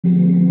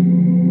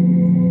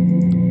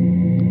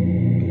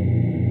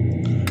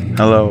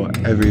Hello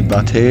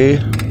everybody,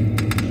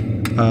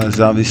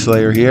 Zombie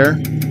Slayer here.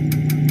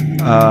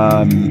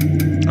 I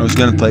was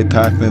gonna play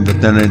Pac-Man, but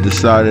then I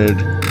decided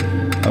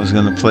I was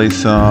gonna play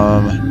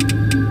some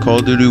Call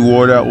of Duty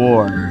War at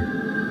War,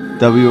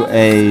 WAW.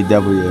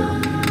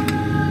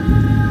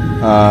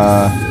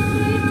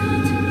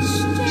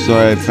 So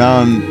I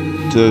found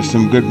there's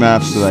some good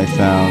maps that I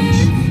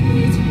found.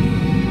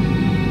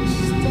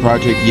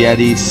 Project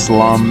Yeti,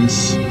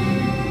 Slums,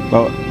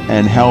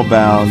 and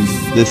Hellbound.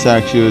 This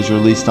actually was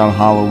released on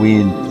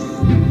Halloween.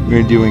 We're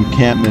gonna do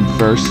Encampment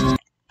first.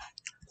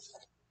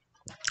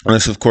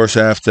 Unless, of course,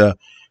 I have to.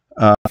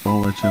 Oh,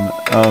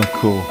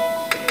 cool.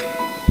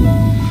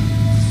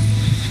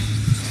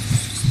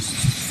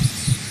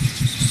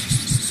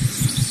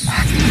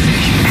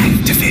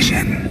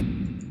 Activision.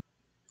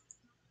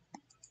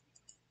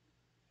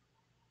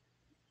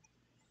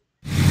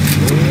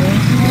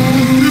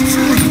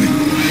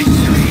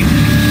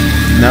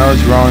 Now I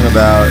was wrong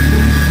about.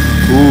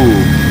 Ooh.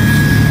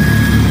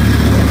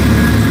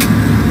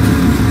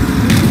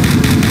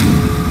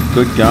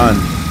 Good gun.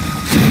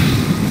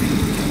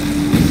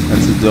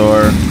 That's a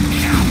door.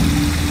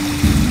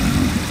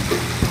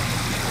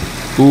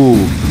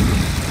 Ooh.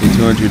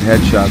 200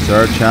 headshots.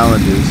 There are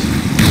challenges.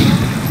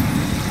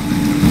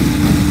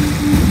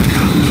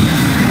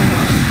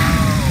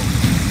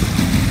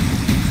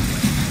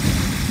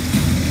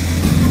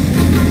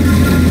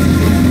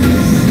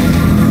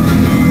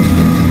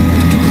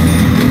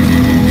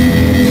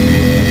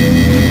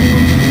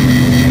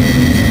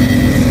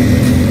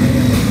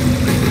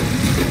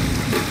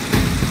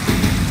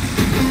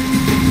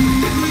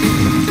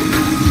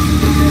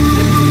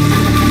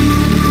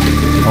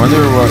 I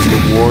wonder what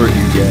reward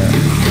you get.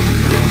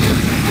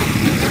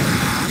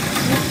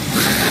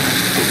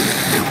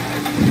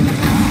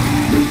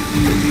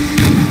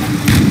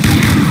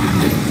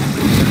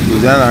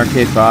 Was that an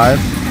RK5?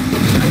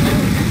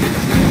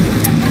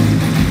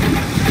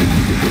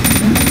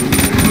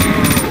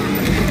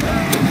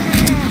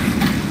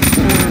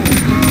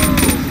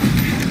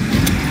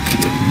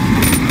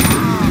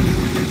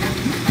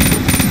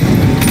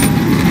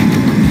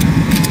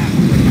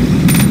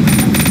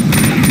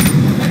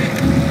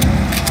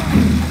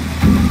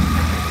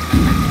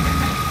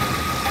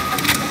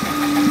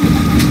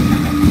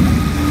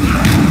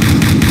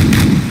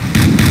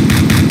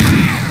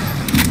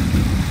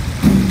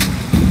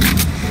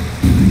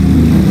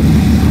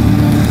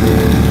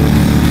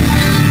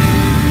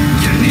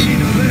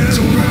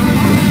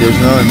 There's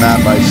another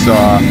map I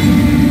saw.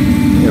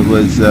 It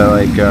was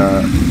I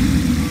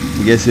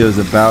guess it was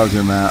a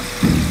Bowser map.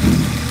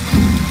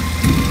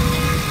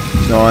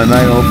 So I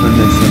might open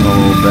this in a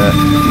little bit.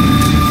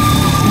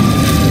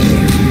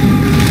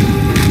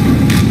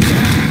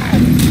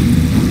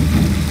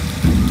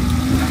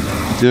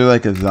 Is there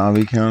like a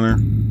zombie counter?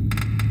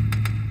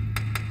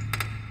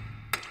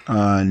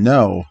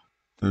 No,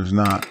 there's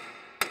not.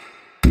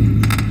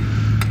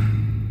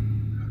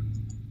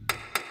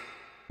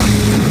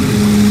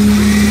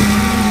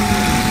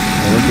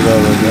 Look at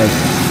all those guys.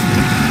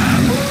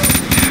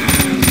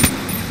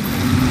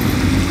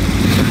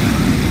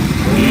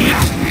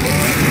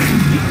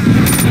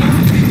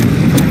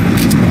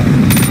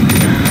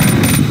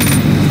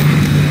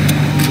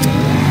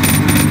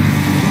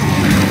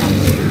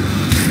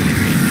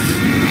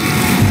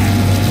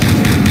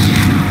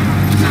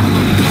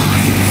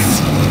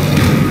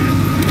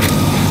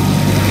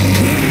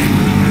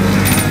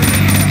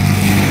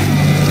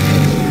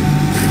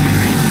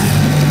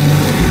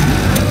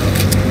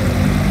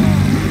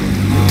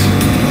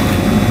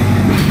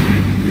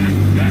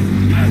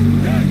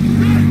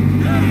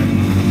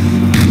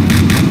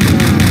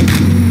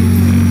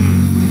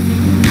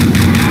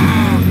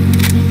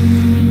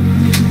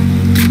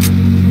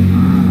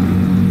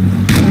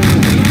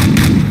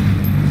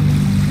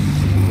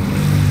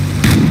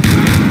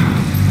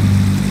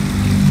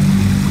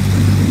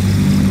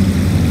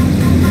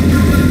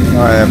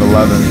 I have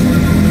 11.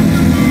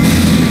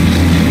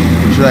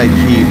 What should I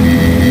keep?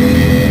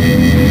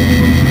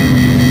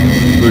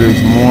 But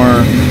there's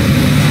more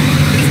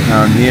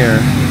down here.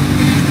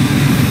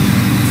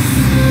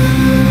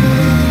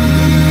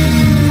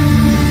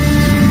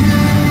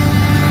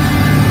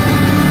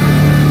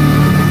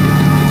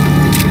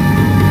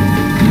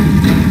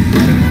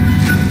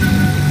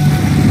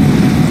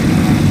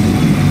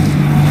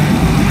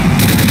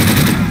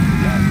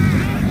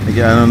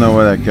 I don't know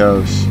where that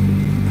goes.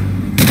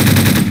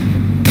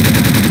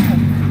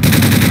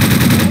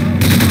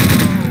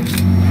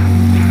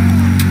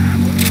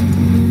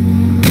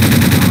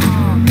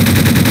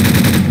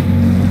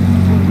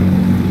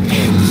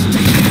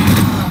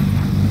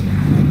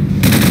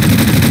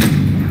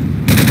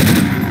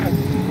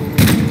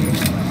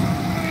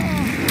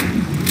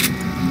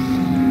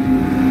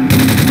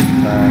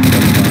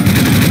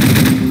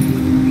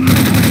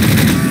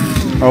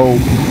 Oh.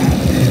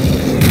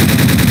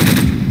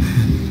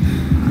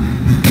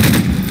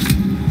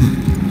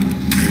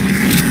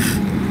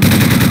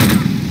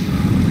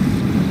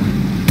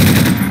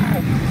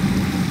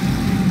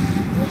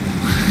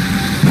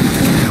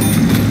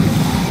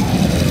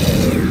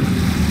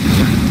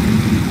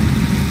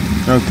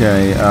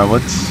 Okay,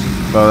 what's...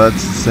 Oh,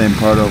 that's the same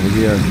part over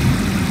here.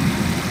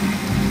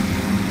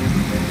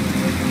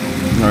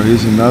 Oh,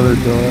 here's another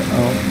door.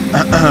 Oh.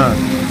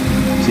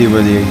 See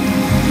where the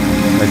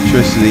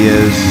electricity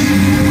is.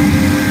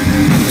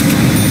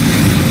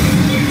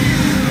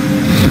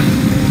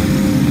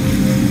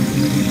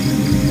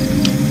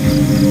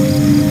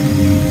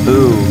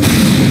 Ooh.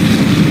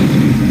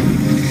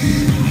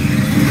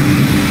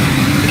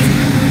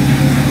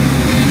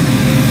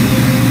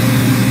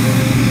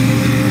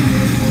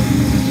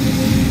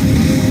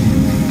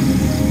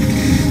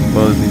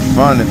 Well, it'd be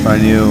fun if I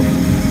knew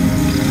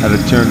how to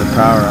turn the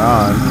power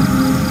on.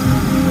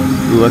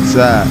 Ooh, what's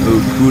that?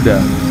 Ooh, CUDA.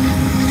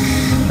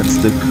 That's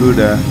the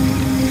CUDA.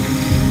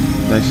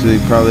 Actually,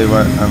 probably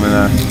what I'm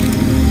gonna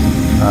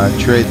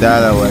trade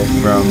that away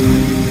from.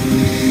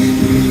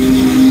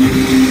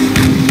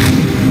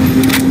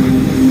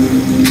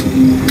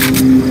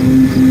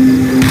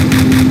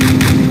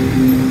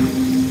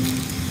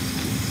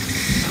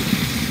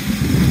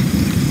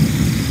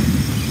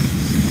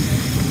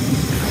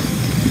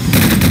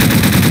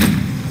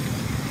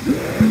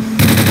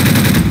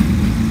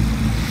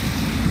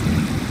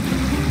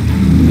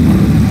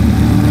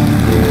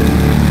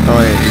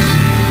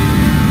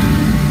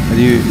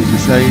 Is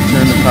this how you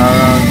turn the power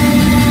on?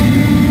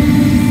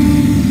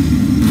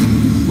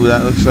 Ooh,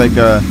 that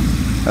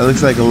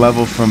looks like a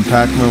level from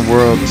Pac-Man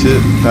World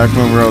 2,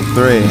 Pac-Man World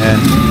 3, eh?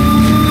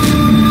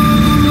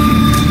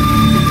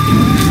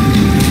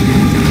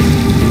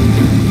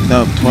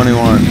 No,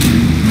 21.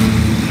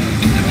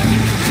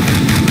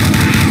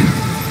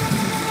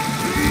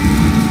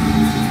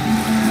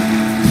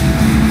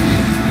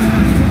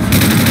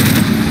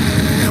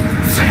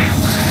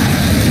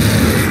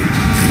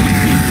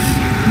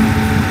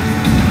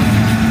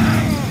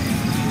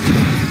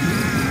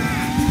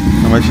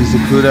 How much is the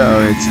CUDA?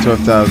 Oh, it's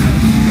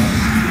 12,000.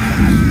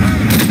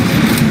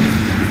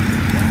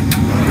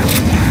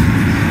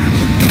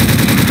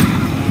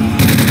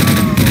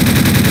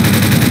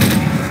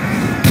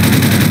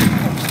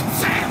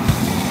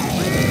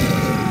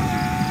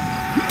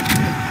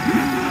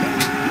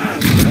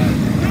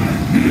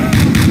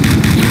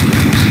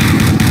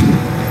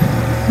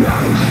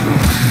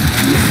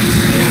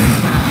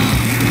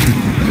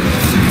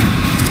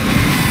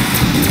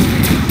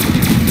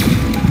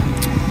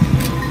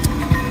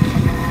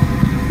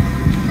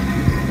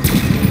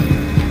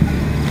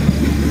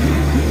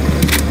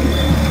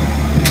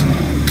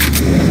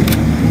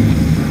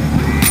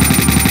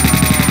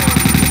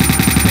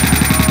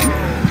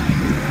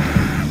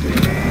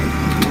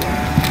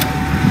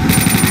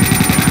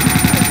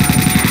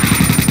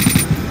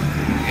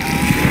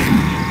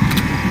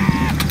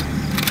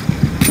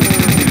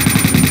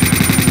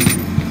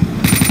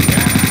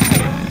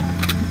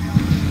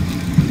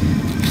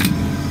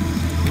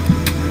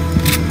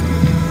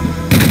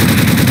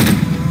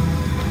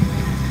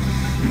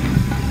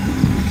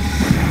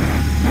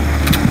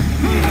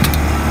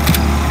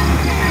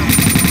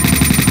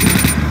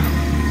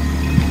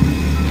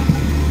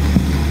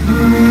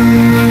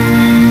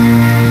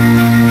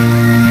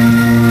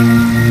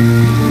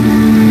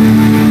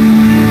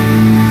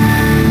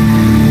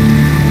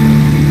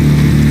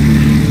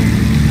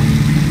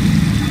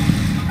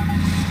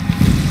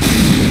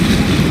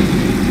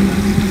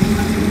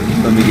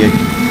 Let me get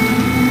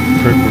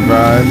quick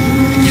revive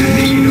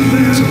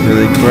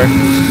really quick.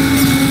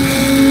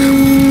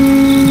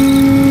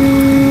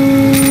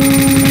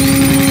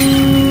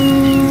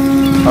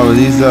 Oh, are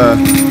these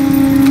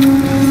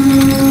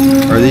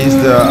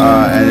the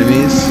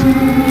enemies?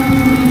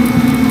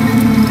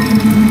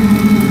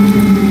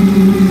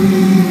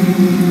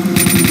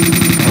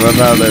 I love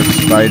how they're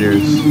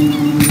spiders.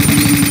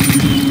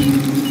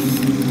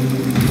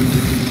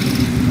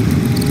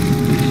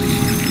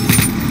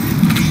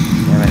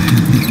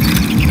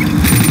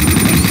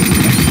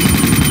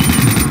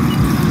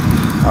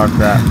 Oh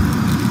crap.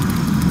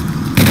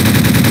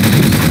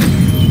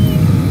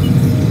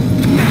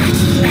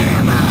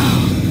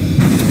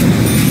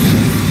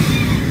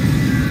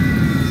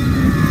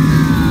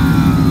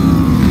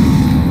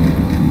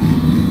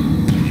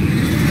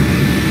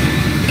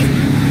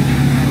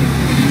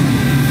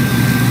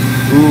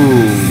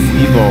 Ooh,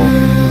 evil.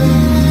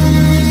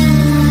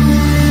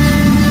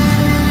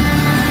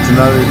 It's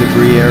another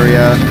debris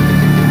area.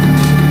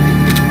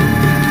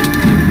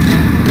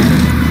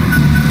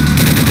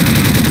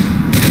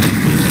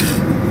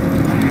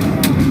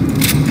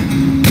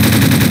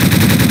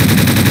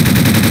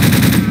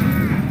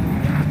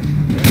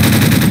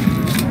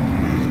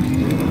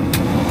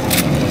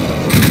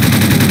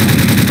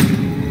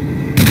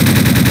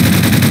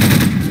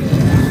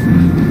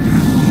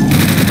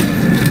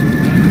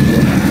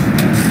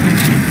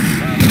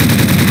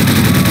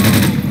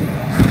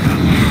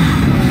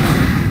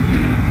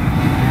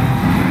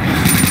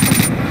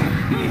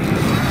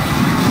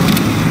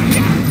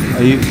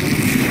 Are you?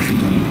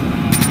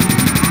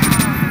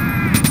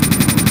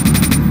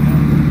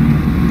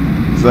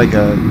 It's like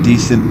a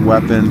decent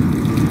weapon.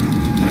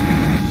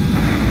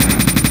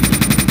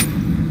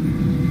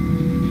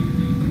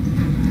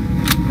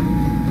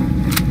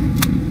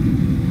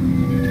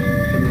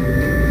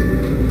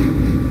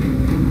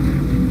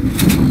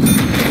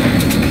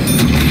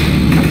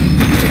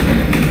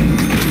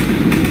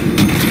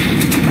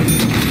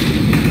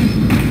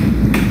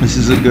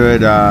 is a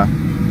good,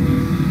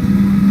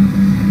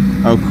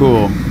 oh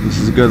cool, this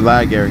is a good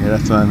lag area,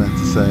 that's what I meant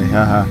to say,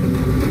 haha.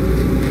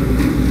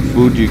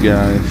 Fooled you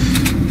guys.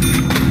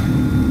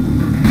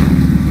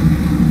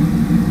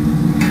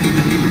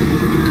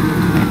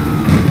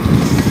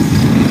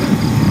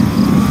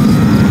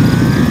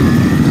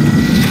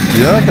 Is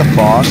that like a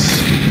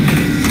boss?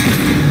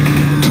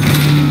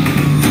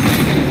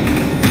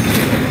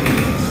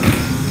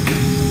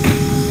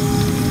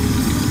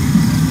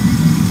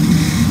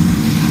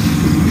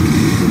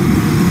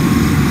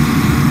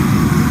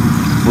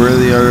 Where are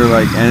the other,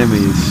 like,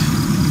 enemies?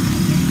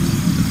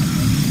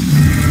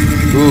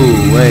 Ooh,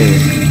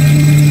 wait.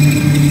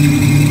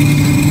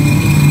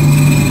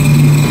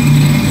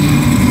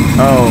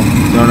 Oh,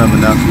 don't have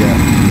enough yet.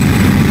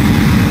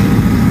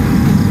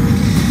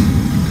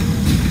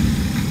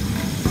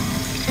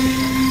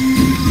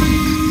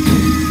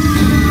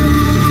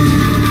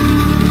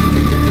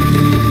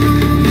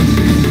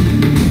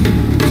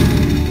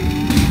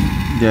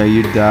 Yeah,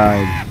 you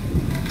died.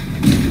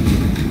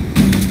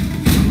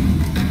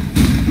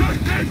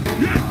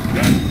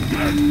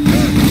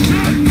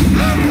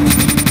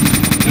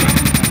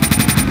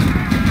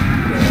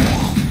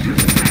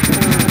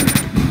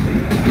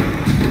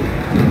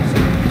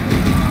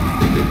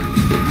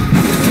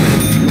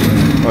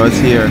 Oh, it's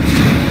here.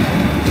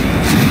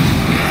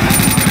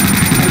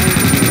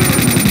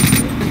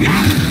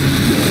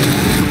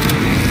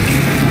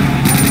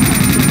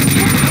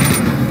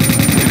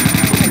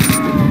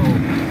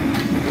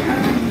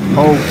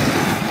 Oh,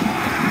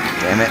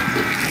 damn it.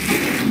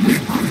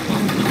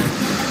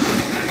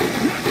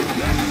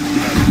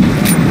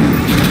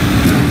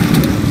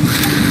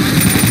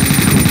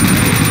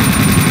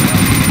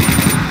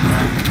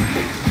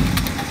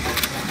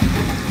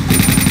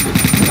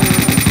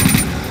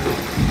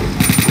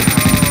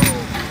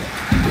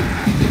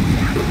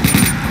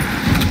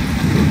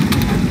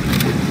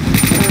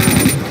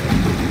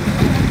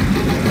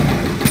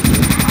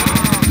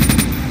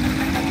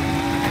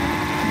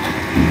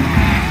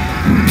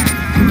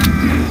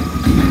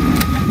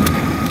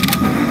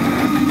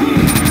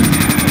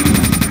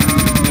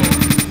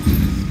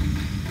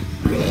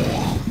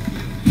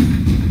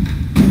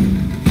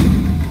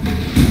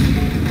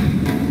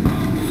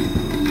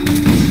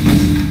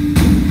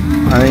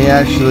 I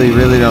actually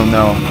really don't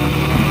know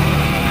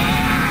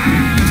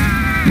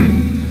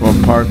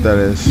what part that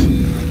is.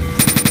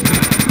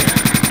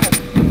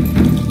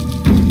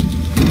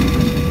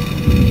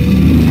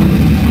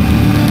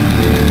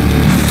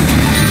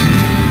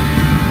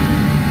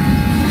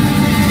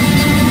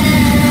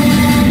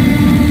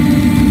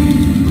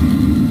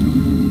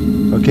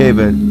 Okay,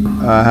 but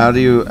how do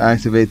you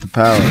activate the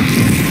power?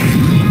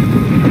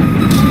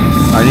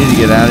 I need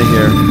to get out of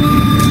here.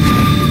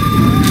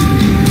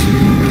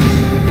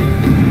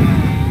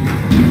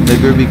 Like,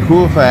 it would be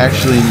cool if I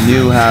actually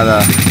knew how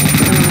to...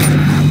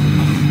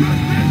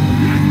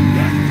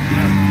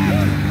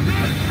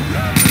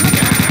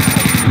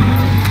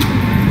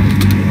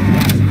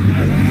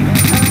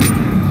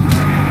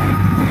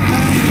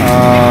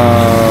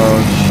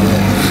 Oh,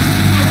 shit.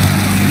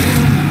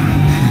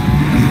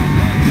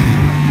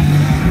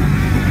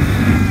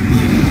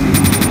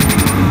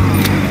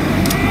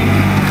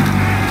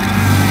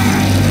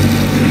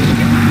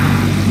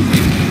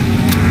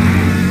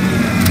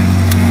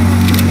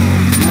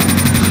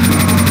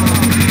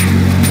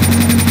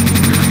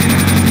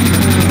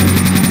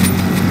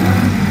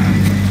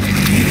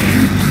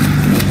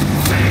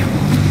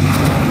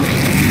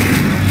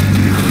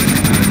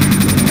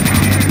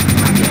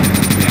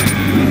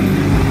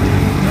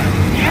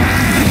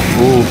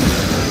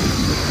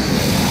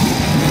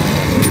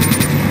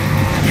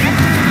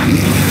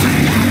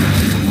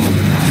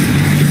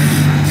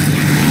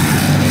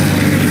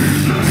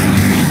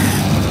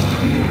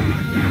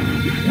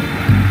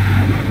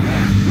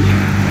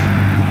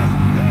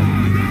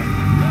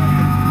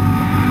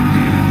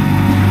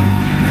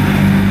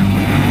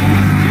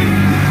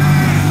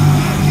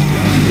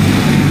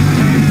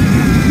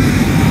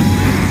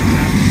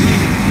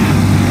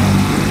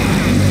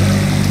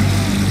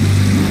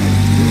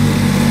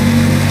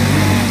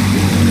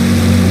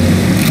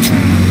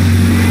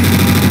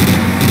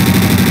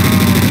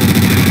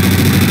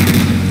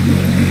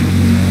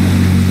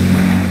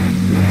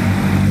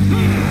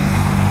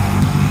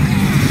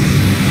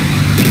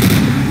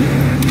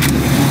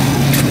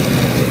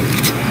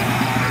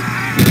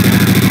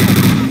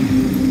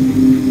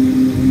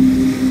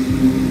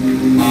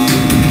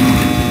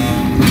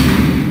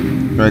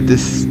 Right,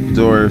 this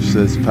door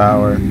says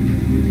power.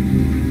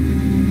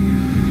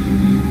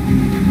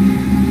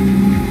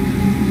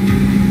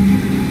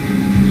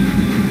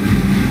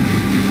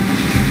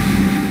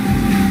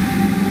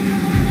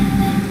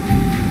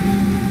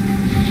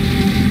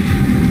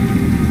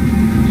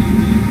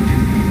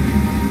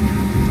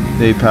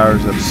 The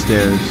power's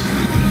upstairs.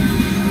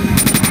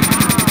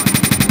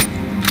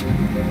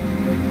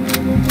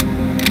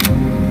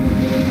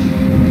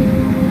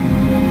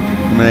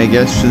 I mean, I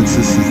guess since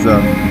this is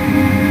the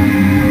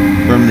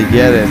for him to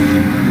get it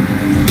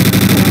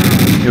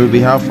would be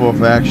helpful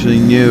if I actually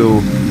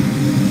knew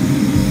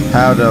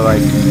how to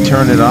like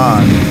turn it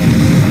on.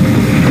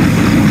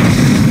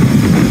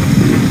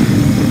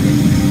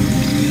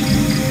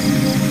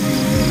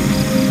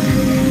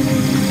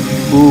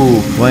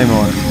 Ooh, flame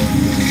on.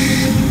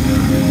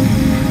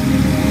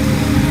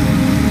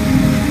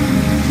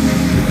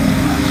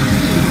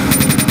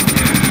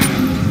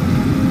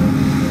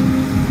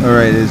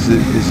 Alright, is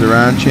the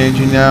round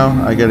changing now?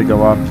 I gotta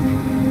go up.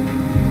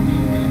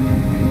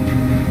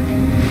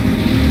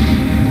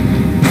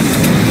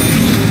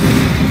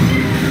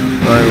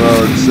 Alright,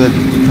 well, it said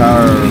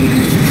power.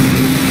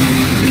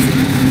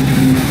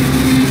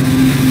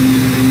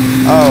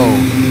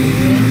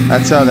 Oh,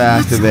 that's how to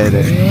activate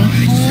it.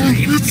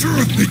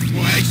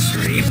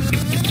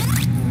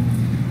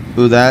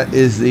 Ooh, that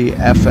is the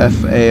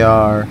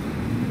FFAR.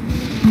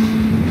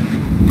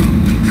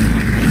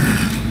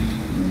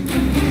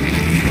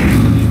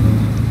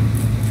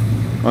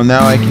 Well,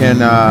 now I can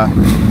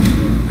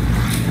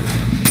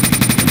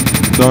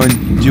go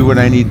and do what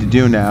I need to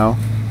do now.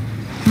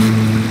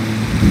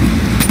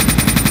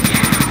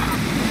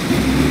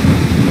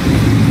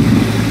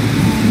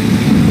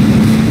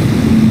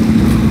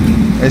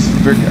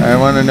 I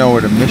want to know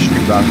what a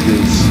mystery box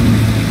is.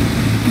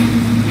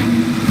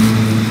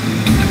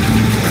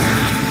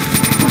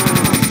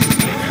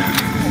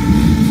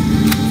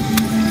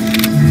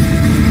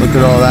 Look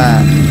at all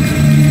that.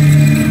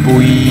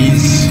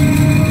 Boys.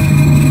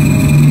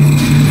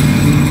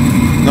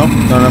 Nope,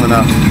 don't have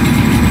enough.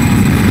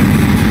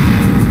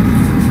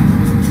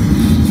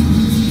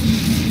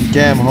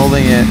 Okay, I'm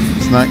holding it.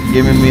 It's not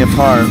giving me a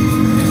part.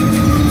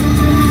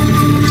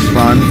 It's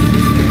fun.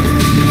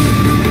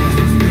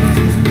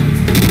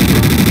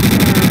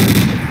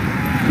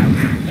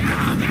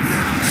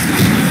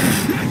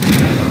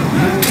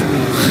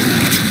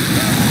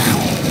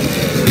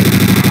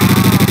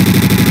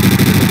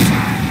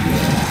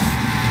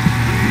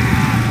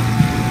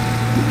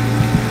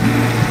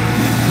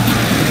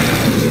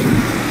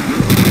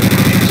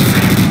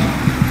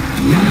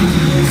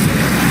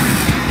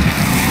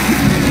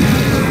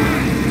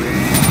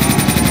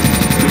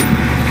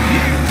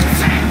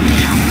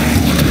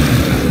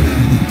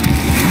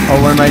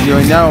 Oh, what am I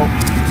doing now?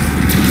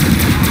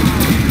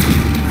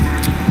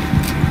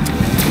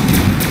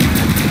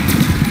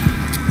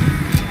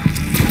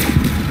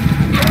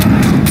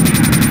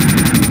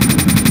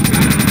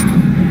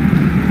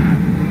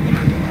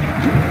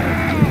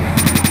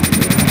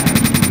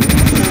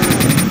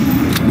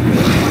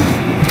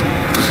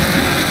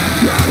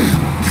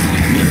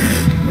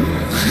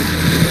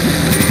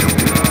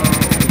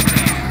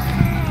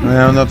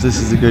 I don't know if this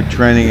is a good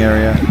training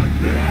area.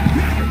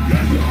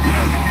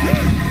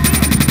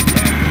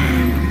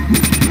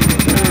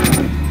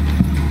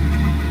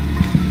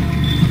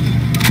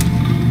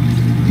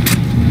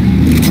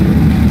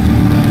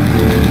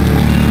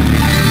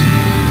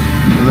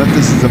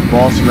 This is a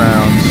boss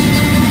round.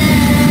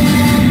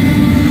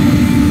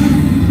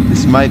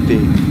 This might be.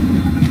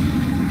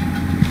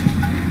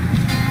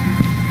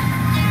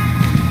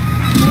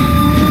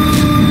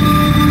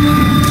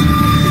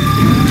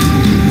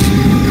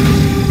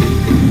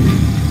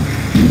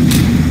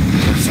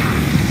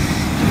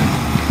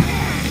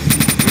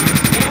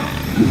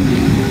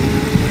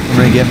 I'm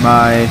gonna get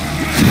my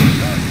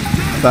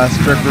fast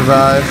trick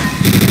revive.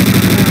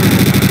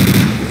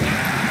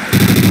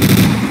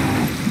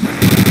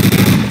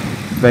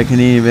 If I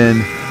can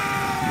even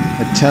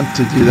attempt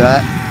to do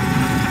that.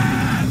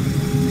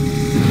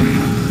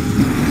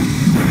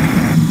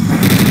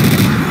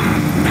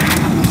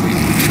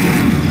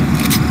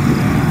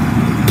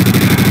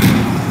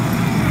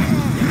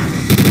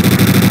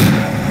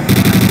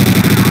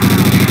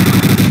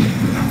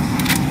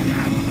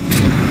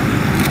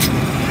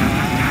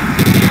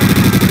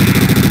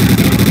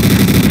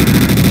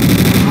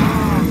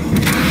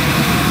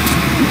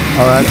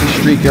 Oh, that's a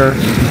streaker.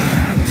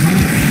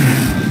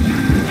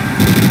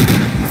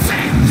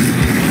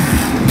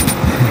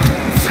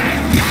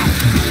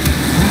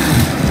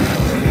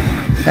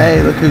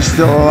 Hey, look who's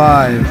still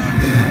alive.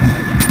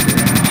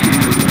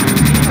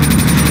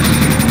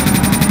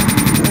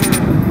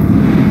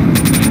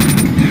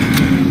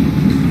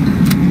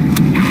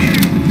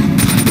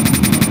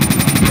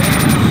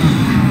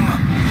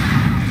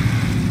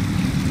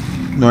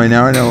 No,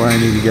 now I know where I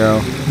need to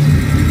go.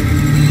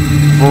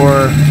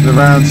 Before the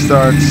round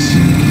starts.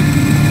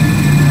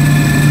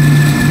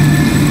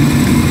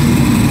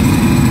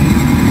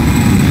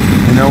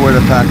 I know where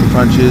the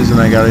pack-a-punch is and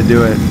I gotta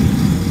do it.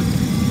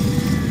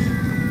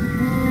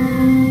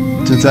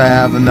 Since I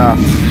have enough,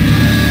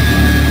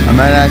 I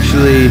might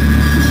actually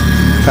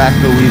pack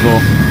the Weevil.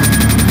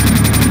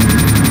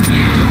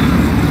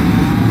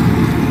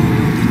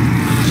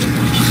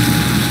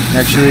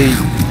 Actually,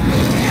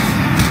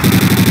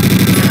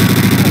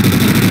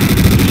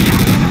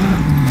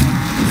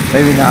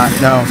 maybe not.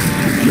 No.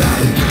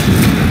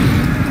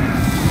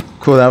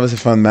 Cool. That was a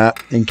fun map.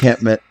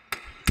 Encampment.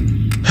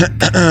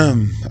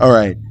 All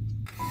right.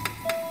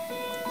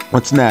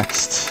 What's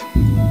next?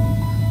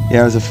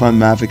 Yeah, it was a fun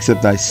map,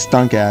 except I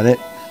stunk at it.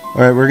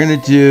 Alright, we're going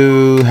to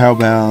do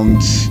Hellbound.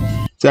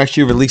 It's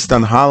actually released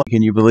on Halloween.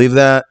 Can you believe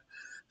that?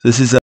 This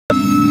is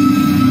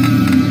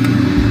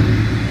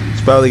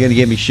It's probably going to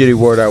give me shitty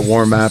Ward at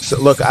War maps.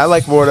 Look, I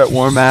like Ward at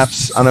War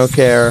maps. I don't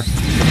care.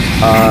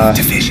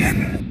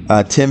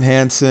 Tim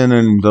Hansen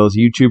and those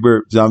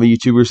zombie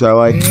YouTubers I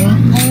like.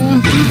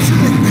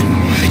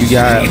 You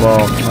got,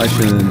 well, I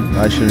shouldn't.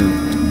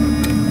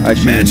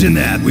 Imagine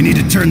that. We need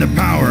to turn the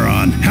power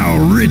on. How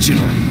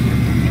original.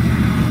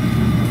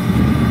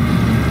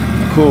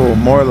 Cool,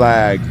 more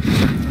lag.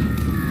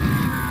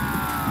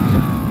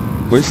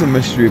 Where's the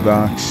mystery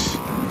box?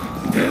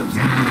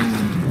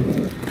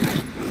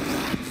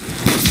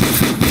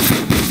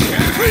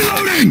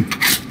 Reloading!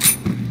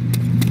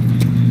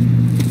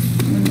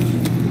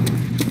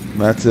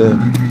 That's a...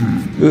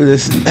 Ooh,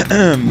 this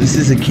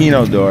is a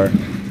Kino door.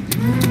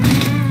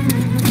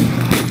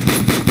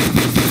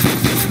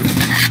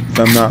 If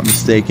I'm not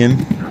mistaken. I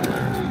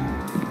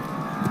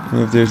don't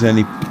know if there's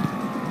any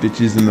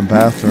bitches in the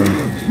bathroom.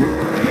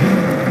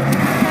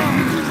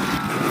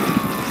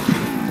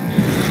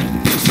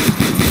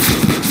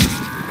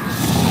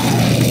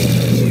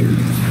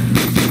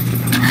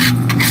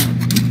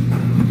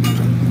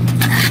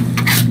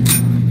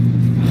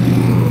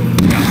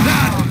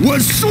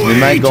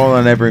 My goal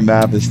on every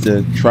map is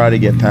to try to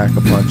get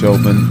Pack-a-Punch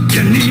open.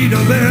 You need a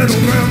little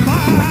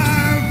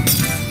revive.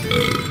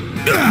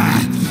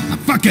 I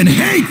fucking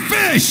hate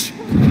fish.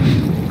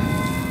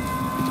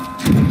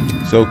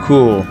 So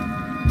cool.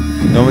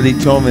 Nobody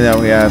told me that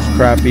we have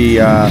crappy,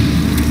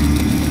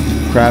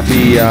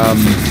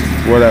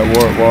 Ward at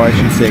War. Well, I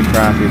should say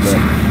crappy, but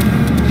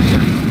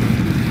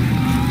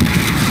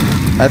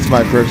that's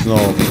my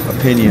personal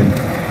opinion.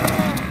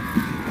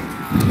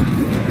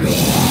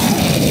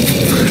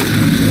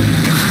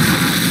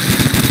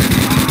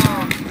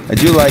 I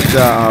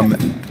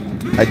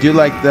do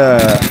like the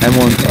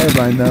M1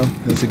 carbine though.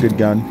 That's a good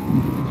gun.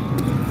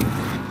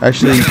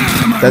 Actually,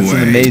 that's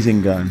an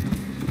amazing gun.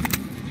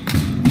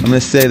 I'm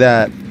gonna say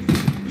that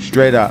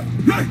straight up.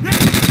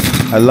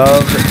 I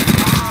love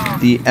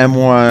the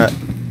M1.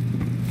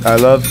 I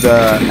love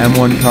the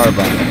M1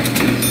 carbine.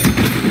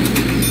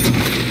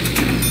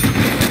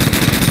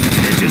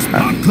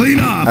 Clean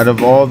up. Out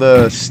of all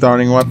the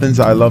starting weapons,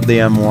 I love the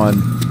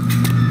M1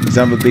 because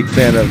I'm a big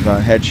fan of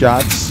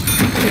headshots.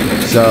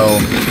 So,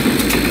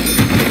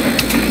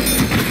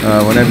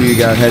 whenever you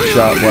got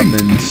headshot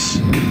weapons,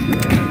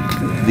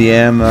 the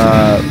M,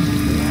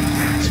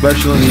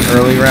 especially in the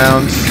early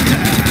rounds,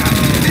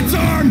 its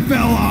arm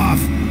fell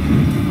off.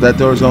 That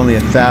door's only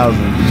 1,000.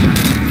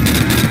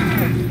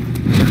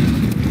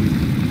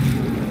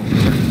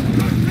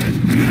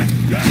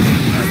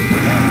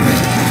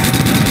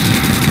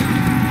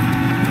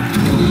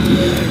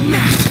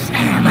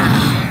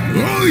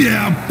 Oh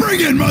yeah, bring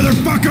it,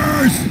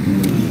 motherfuckers!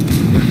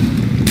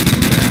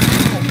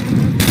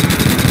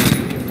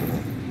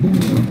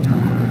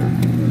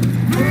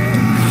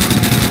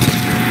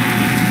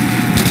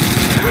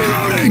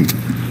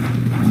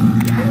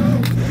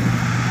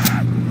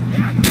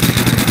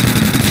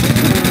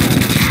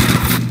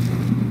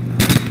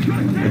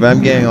 If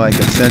I'm getting like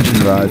Ascension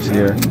vibes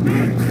here.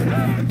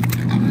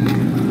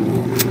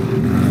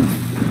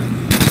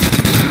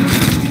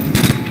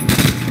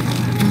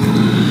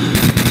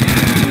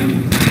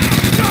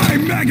 Die,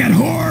 maggot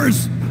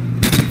whores!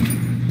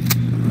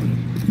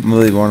 I'm gonna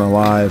leave one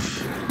alive.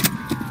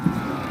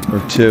 Or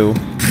two.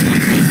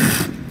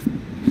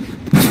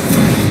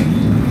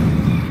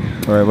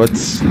 Alright,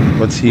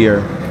 what's here?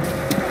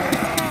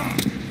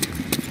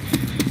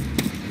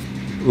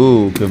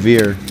 Ooh,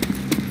 Kavir.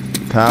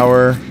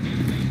 Power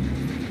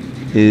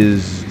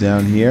is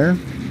down here.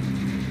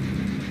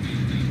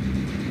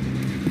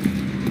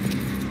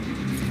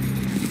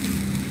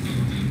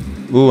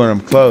 Ooh, and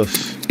I'm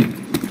close.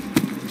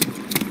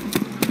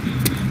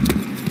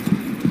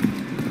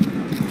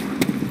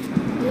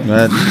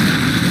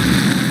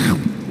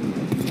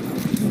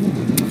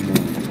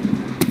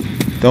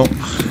 Don't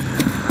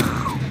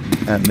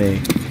at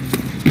me.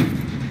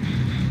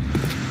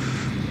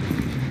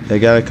 They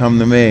gotta come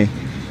to me.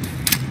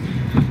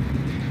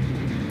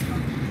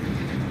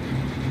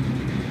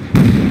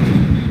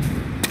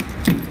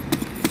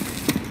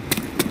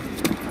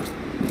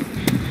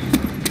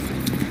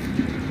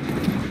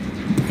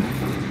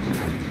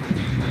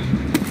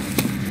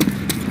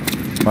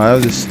 Wow, that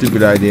was a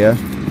stupid idea.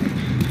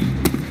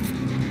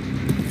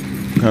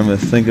 Come to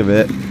think of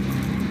it.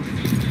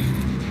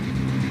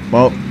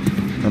 Well,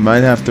 I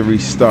might have to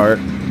restart.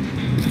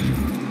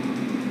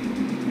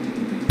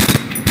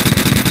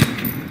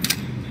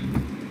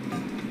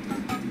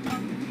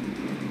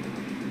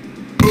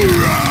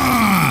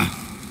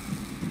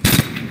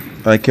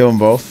 Did I kill them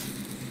both?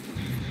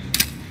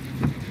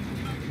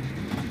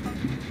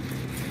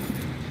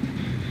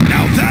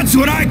 Now that's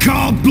what I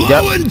call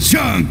blowing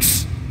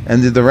chunks!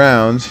 Ended the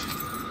round.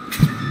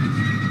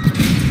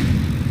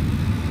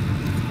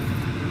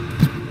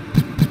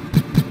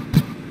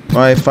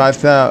 Alright,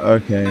 5,000.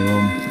 Okay,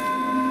 well.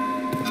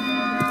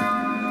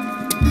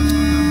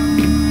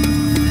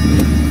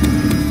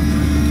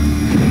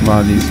 Come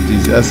on,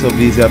 these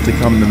SLVs have to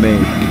come to me.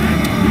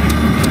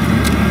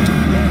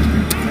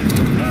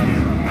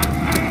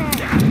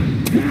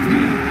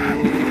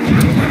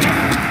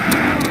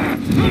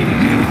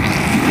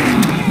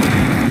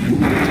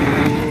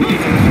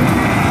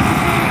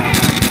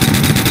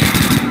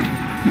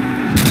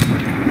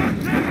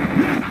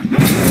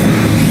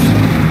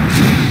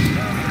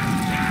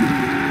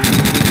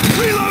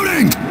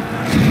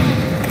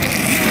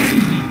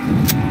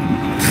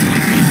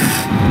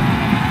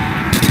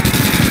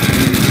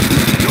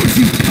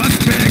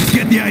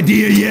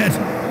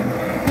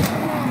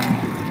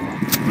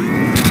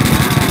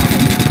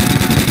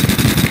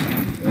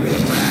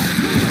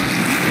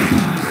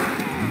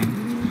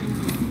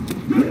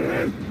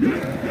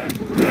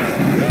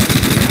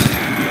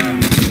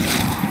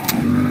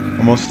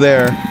 Almost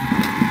there.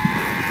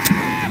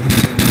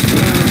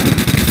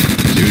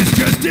 News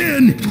just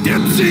in.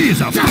 Dempsey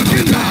is a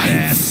fucking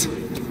badass.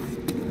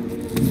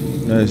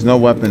 There's no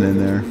weapon in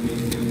there.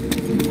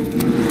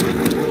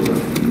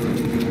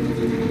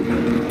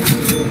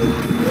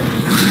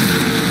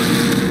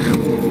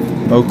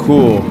 Oh,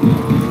 cool.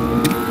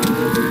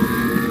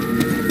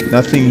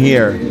 Nothing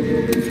here.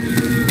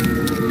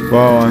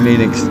 Well, I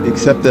mean,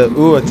 except the...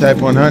 Ooh, a Type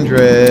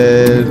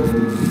 100.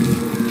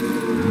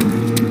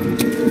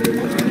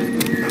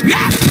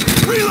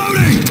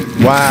 Reloading!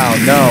 Wow,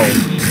 no.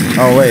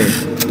 Oh, wait.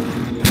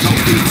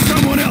 Don't beat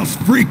someone else,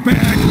 freak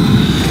bag!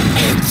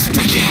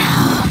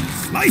 Insta-kill!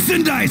 Slice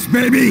and dice,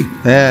 baby!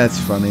 That's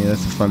funny.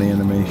 That's a funny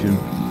animation.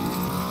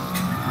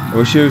 I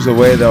wish there was a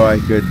way, though, I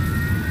could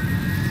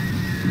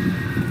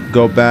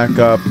go back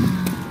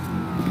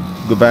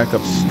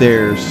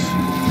upstairs.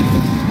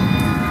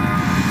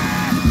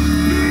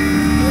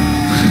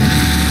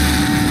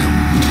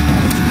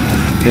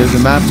 There's a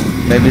map.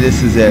 Maybe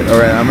this is it.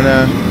 Alright, I'm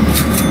gonna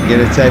get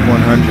a Type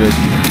 100.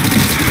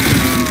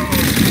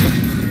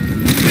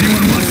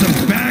 Anyone want some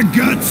bag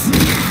guts?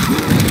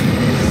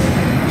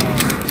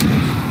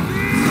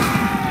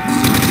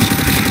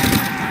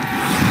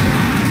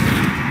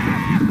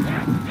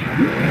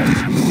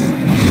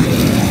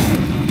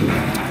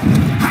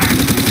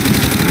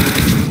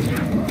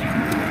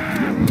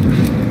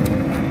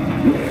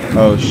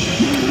 Oh,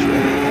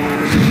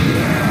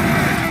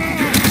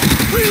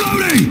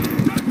 Reloading!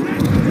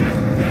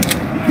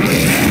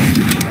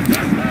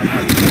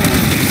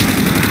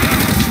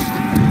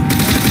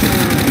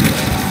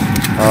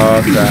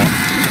 Oh, crap.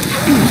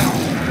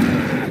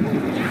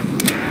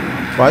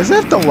 Why does it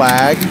have to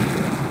lag?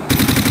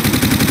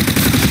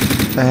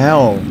 The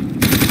hell?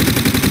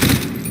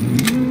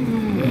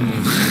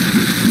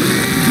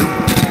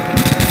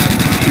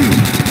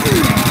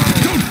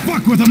 Don't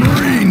fuck with a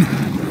Marine!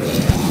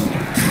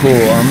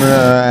 Cool, I'm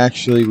gonna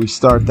actually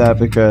restart that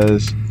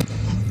because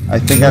I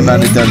think I might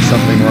have done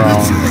something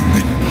wrong.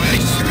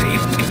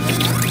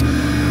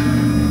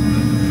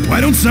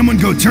 Why don't someone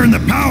go turn the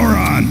power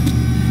on?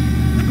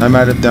 I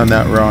might have done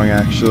that wrong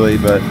actually,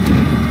 but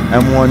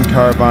M1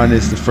 Carbine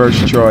is the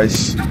first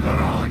choice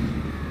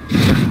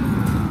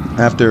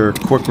after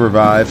quick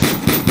revive,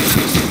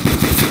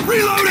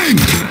 Reloading!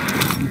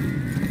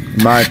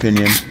 in my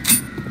opinion,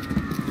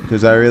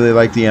 because I really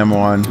like the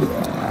M1.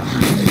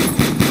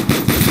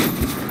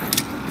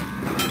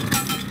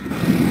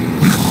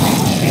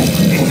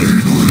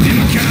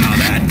 Didn't count on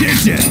that,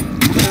 did ya?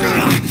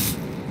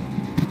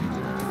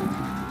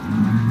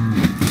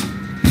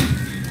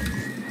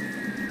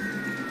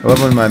 I love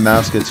when my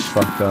mouse gets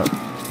fucked up.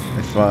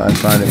 I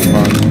find it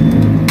fun.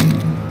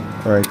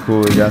 Alright,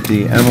 cool. We got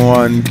the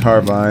M1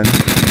 Carbine.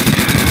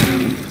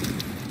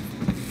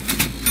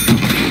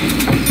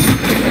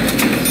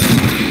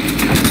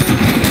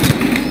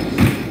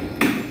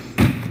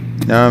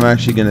 Now I'm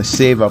actually going to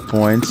save up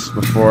points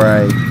before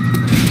I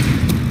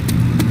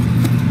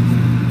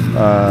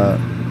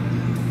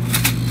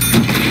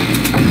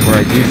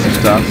do some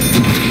stuff.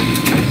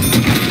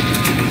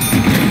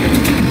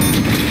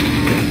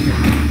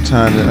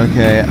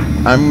 Okay,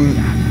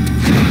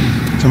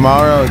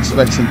 tomorrow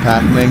expect some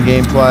Pac-Man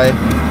gameplay.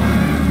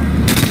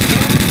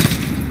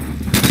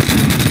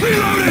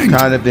 I've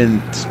kind of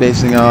been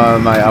spacing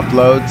on my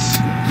uploads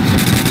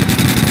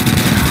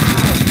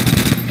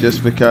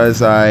just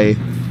because I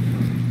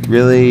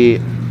really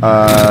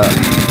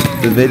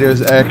the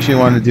videos I actually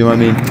want to do, I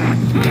mean,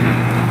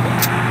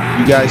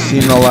 you guys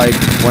seem to like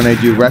when I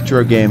do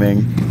retro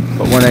gaming,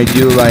 but when I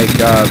do like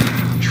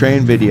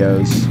train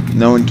videos,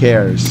 no one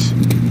cares.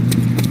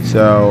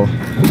 So,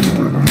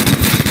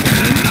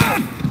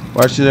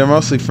 well, actually, they're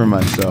mostly for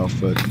myself,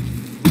 but.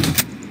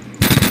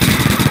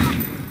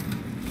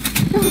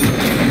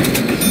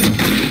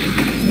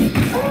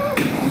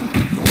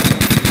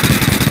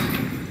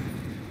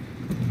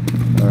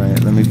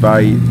 Alright, let me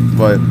buy.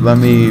 What? Let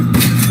me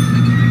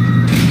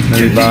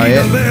buy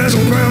it.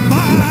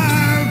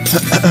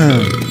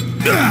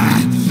 I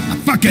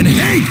fucking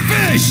hate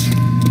fish!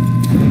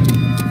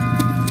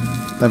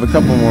 I have a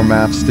couple more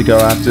maps to go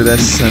after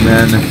this, and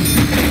then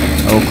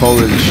I will call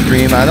it a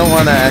stream. I don't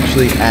want to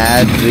actually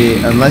add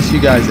unless you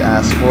guys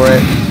ask for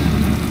it.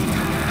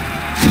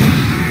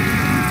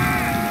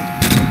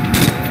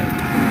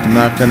 I'm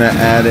not going to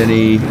add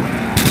any...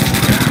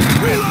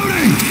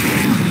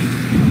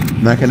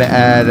 I'm not going to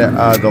add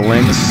the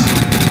links.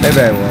 Maybe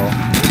I will.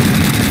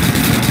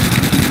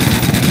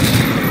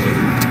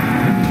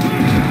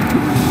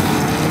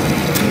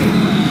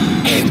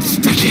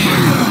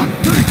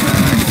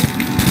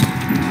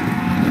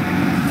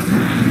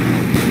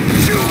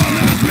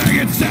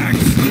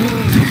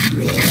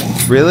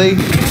 Really?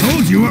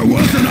 Told you I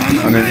wasn't on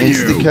the On an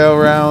insta-kill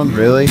round?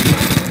 Really?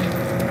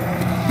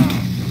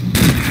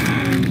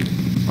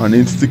 On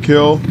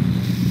insta-kill?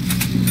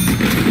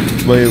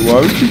 Wait, why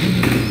would you...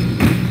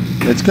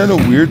 That's kind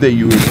of weird that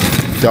you would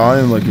die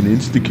in like an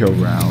insta-kill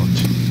round.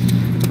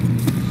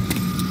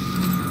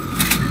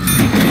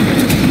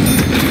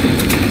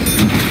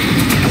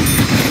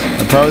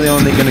 I'm probably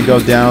only going to go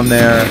down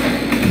there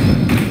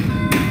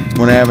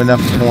when I have enough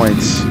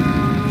points.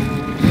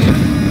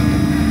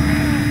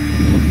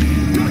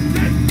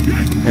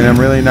 And I'm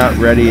really not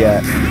ready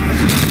yet.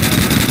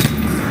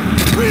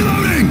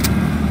 Reloading!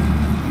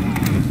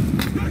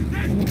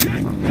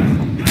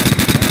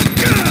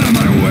 Get out of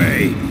my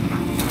way!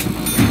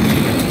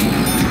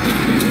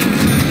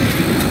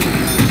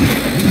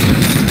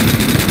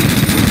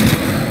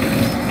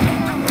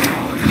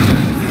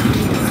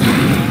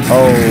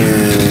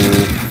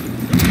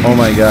 Oh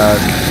my god.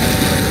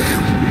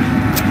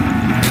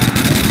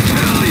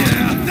 Hell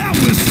yeah, that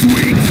was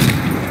sweet!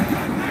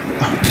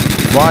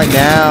 Why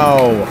now?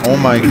 Oh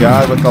my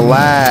god, with the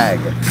lag.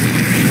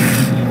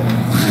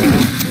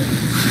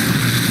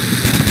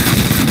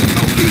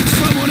 Oh, eat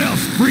someone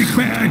else, freak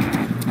bag!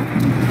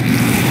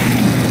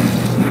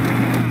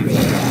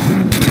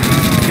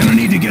 Gonna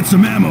need to get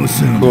some ammo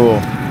soon.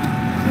 Cool.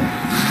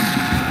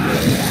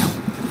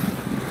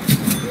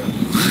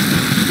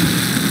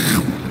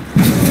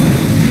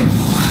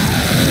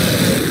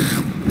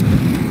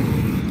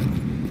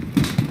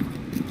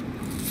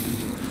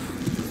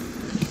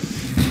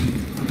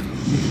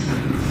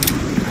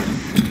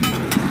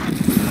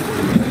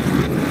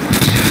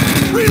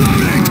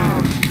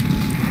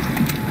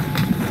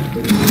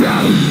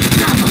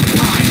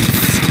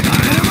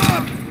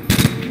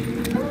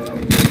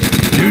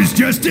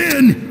 Just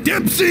in,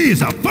 Dipsy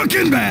is a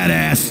fucking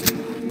badass.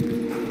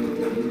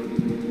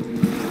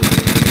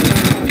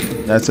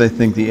 That's, I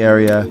think, the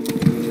area.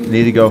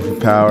 Need to go for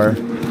power.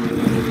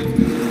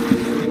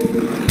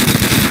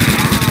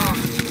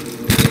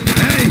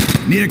 Hey,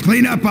 need to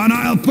clean up on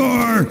aisle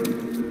 4.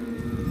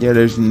 Yeah,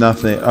 there's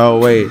nothing. Oh,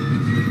 wait.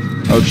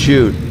 Oh,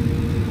 shoot.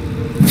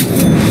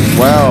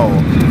 Well,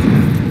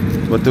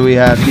 what do we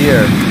have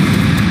here?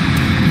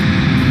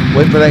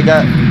 Wait, but I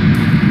got...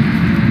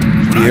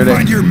 When I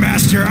find your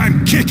master,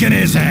 I'm kicking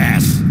his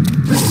ass.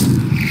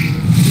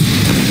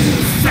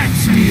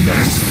 Fetch me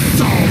the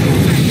soul.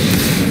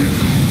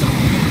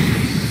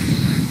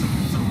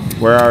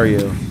 Where are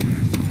you?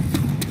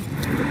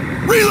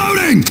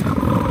 Reloading!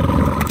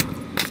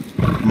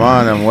 Come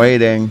on, I'm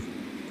waiting.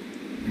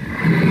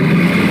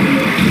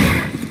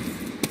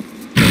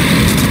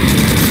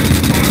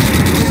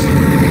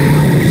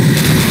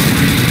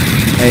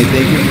 Hey,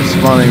 thank you for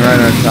spawning right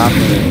on top of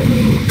me.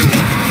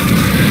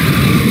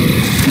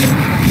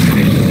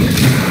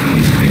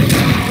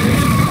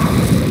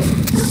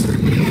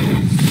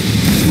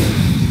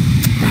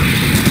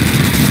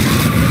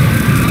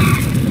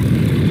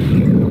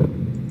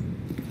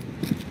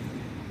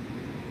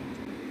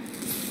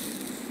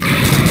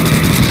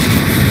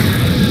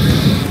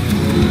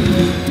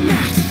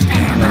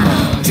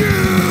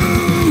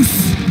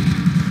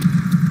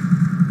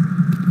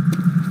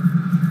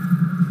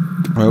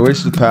 Wait,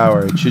 where's the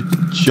power? It should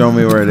show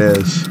me where it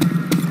is.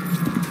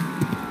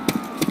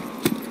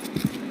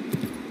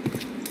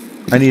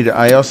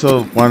 I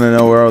also want to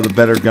know where all the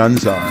better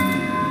guns are.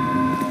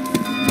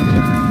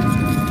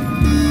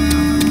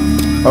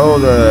 Oh,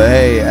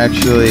 hey,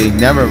 actually,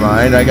 never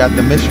mind. I got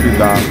the mystery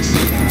box.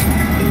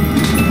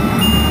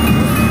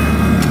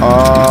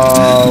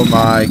 Oh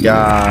my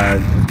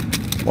god.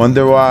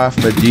 Wonder Waff,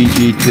 a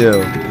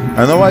DG2. I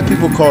don't know why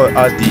people call it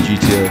a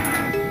DG2.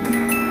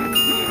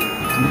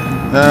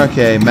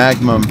 Okay,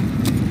 Magnum.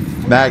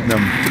 Can't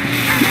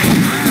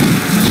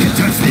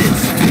touch this.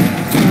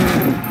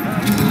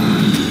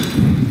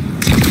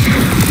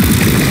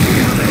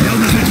 How the hell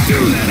does it do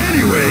that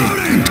anyway?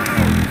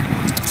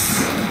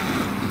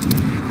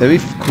 That'd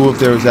be cool if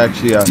there was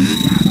actually a...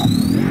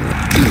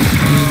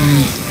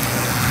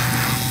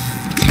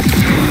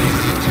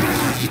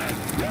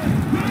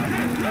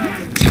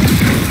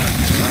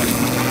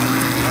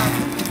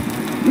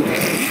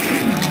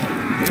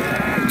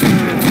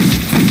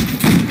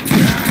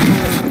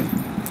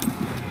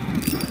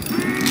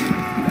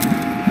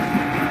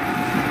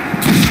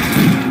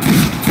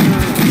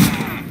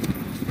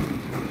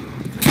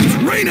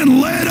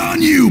 Raining lead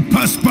on you,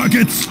 puss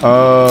buckets!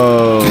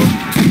 Oh.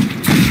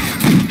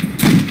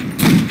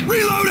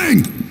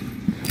 Reloading!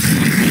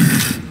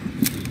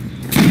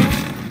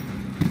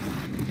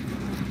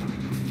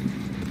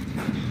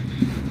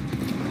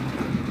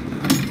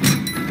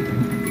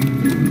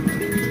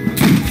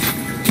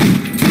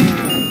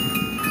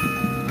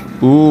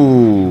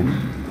 Ooh.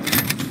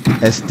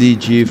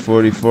 SDG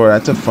 44.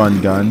 That's a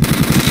fun gun.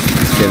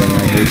 Just kidding.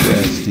 I hate the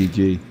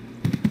SDG.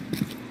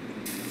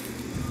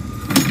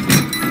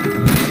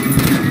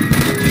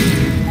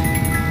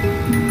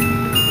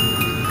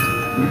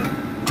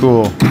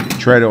 Cool.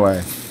 Trade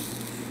away.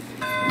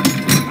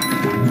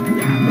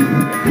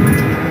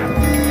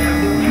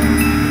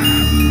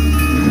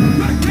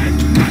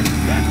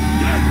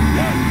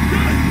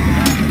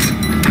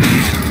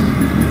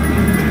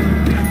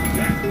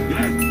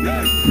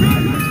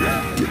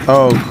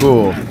 Oh,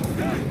 cool.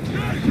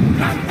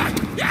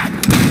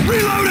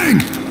 Reloading!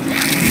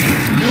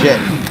 Shit.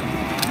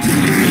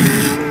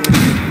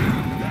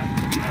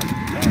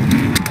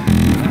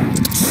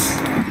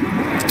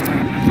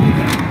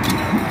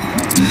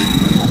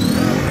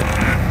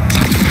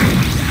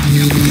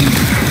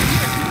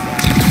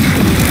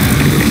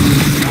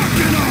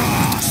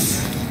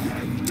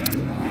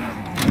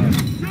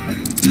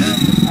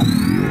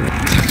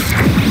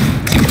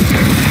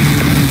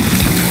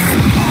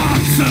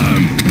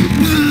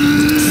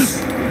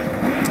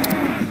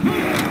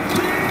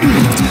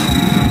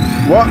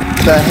 What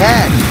the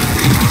heck?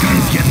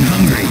 Gun's getting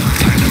hungry.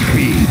 Time to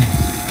feed.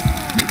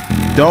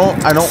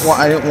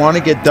 I didn't want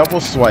to get double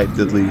swiped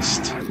at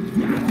least.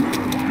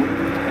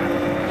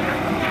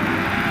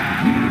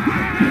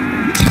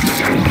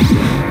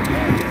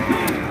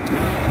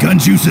 Gun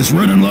juice is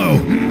running low.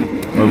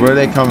 Where are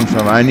they coming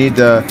from? I need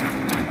to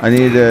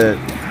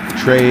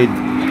trade.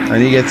 I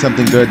need to get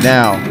something good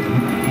now.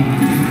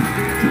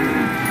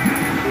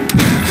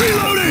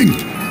 Reloading!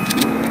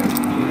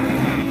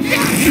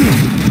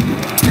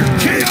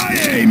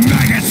 KIA,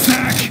 maggot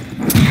sack!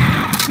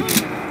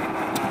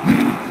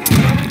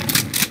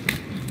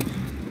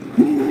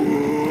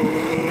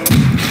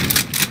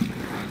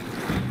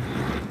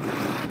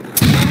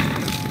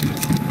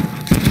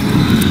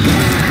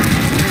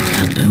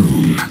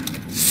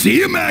 See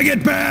you,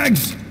 maggot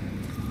bags!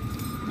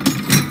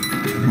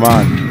 Come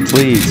on,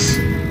 please.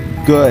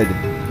 Good.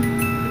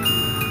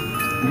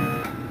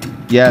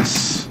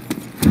 Yes.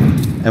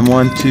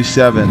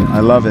 M127. I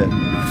love it.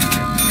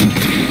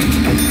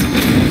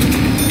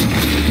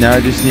 Now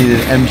I just need an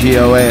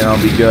MGOA and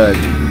I'll be good.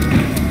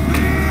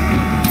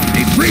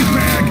 Hey, freak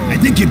bag! I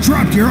think you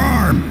dropped your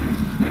arm!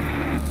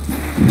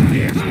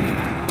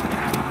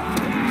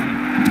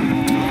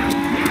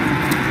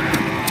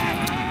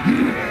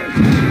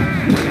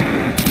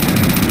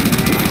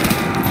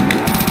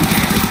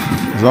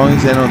 As long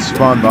as they don't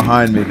spawn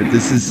behind me, but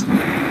this is...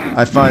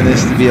 I find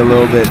this to be a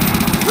little bit...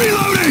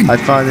 Reloading! I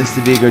find this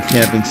to be a good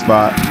camping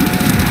spot.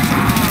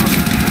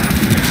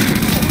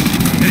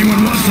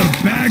 Anyone want some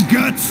bag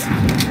guts?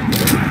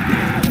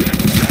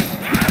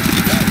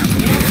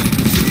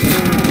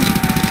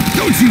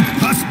 Don't you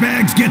puss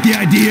bags get the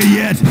idea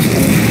yet?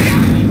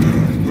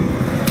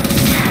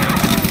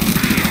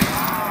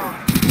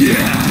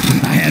 Yeah,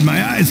 I had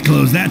my eyes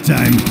closed that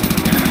time.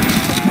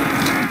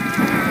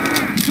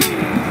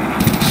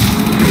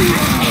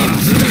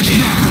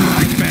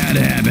 Like bad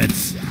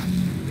habits.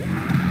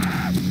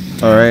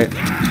 Alright.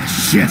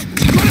 Shit.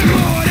 Running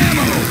low on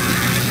ammo!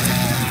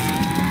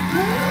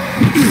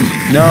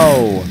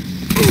 No!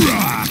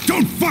 Hoorah!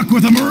 Don't fuck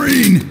with a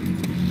Marine!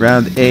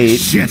 Round 8.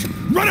 Shit!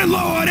 Running low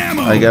on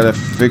ammo! I gotta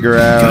figure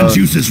Gun out...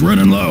 juice is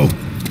running low.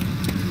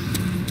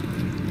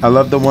 I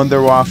love the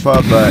Wunderwaffe,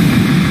 but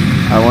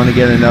I want to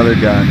get another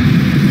gun.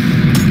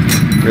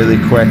 Really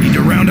quick. Need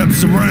to round up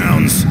some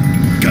rounds.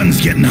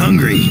 Gun's getting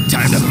hungry.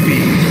 Time to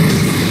feed.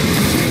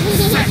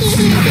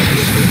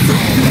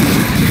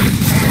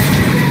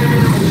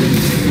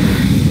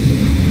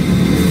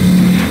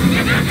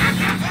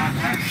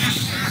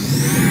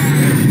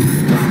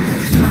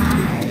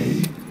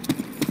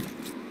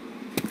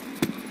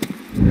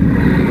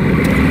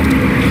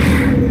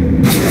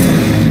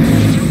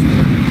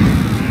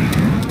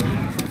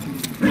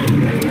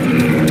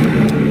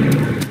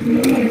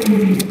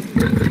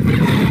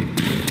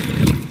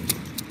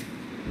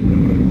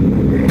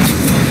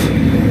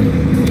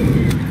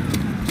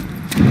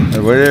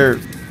 Where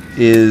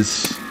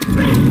is...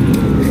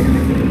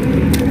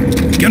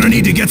 Gonna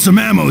need to get some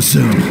ammo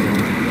soon.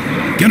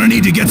 Gonna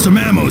need to get some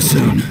ammo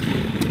soon.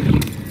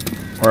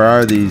 Where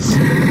are these?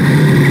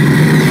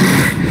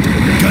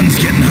 Gun's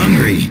getting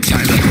hungry.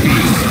 Time to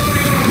feed.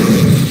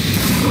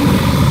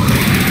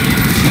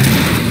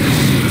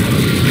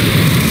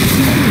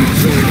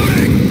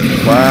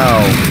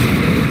 Wow.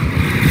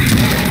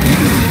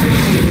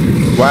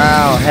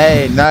 Wow,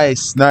 hey,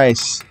 nice,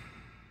 nice.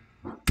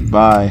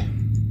 Bye.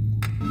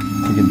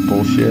 Fucking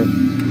bullshit.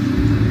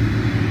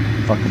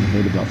 Fucking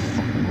hate about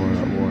fucking World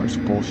at War. It's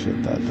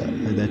bullshit.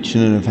 That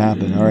shouldn't have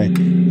happened. Alright.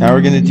 Now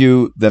we're gonna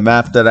do the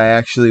map that I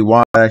actually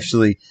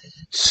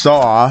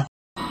saw.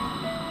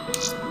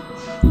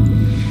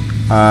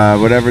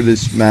 Whatever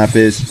this map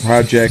is.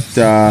 Project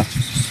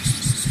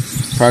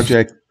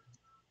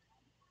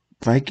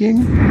Viking?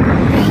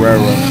 Or where?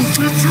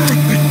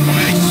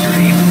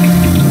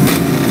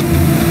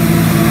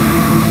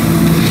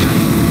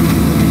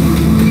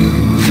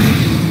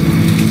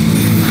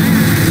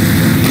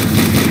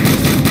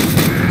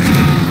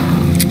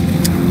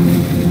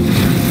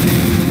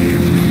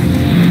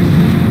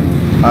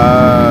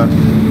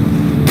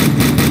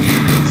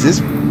 Is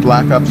this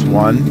Black Ops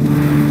 1?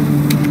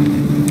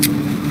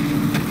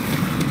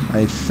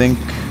 I think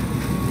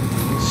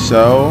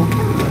so.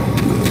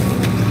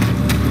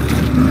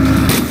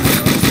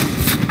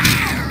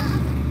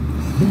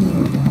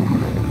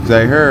 Because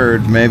I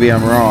heard, maybe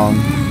I'm wrong,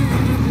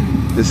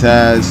 this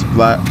has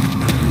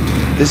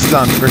this is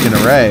on freaking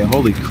Array.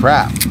 Holy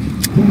crap.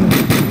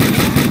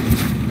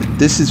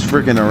 This is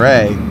freaking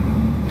Array.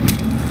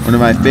 One of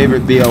my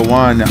favorite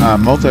BO1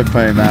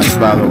 multiplayer maps,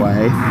 by the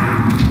way.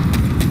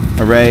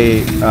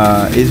 Array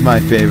is my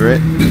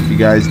favorite, if you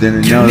guys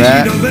didn't know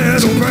that.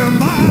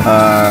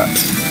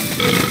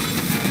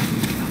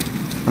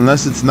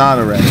 Unless it's not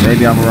Array.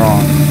 Maybe I'm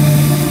wrong.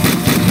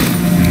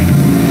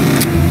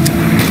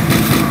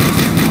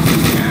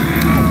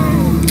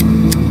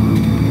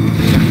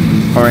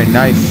 Alright,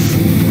 knife.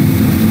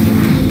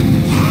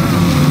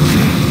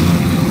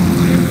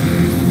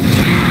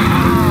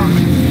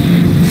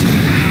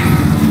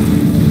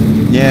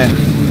 Yeah.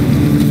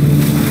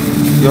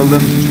 Yo,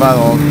 lift,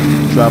 follow.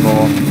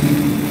 travel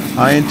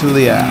high into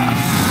the air.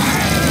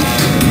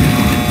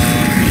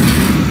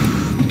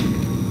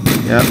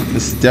 Yep,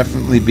 this is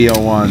definitely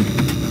BL1.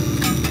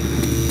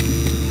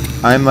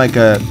 I'm like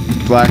a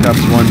Black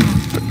Ops 1.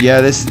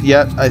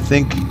 Yeah, I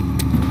think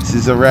this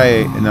is a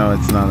Ray. No,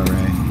 it's not a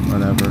Ray.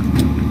 Whatever.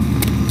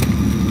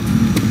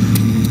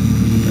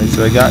 Okay,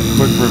 so I got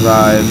quick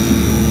revive.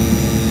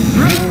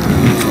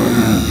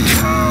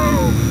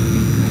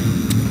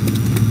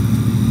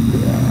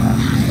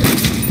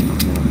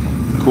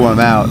 Cool, I'm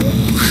out.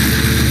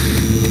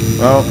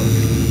 Well,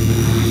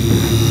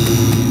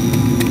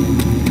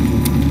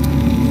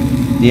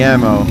 the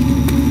ammo.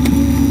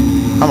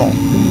 Come on.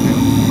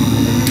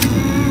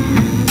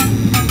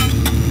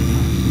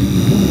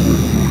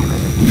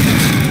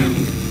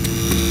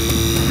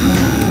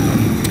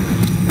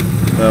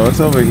 So what's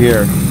over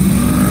here?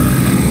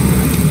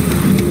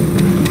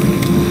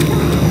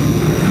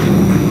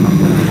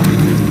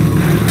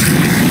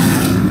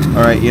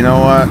 Alright, you know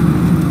what?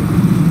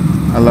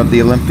 I love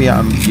the Olympia.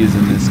 I'm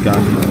using this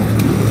gun.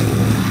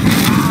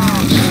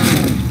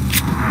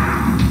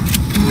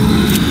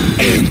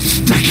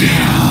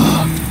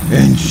 Insta-kill.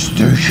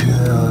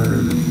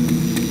 Insta-kill.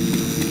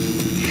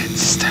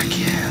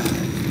 Insta-kill.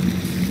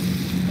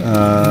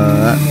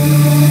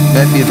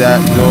 Might be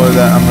that door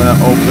that I'm gonna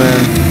open.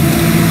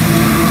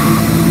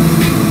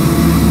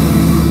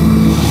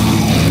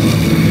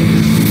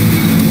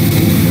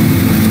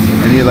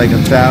 I need like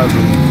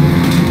 1,000.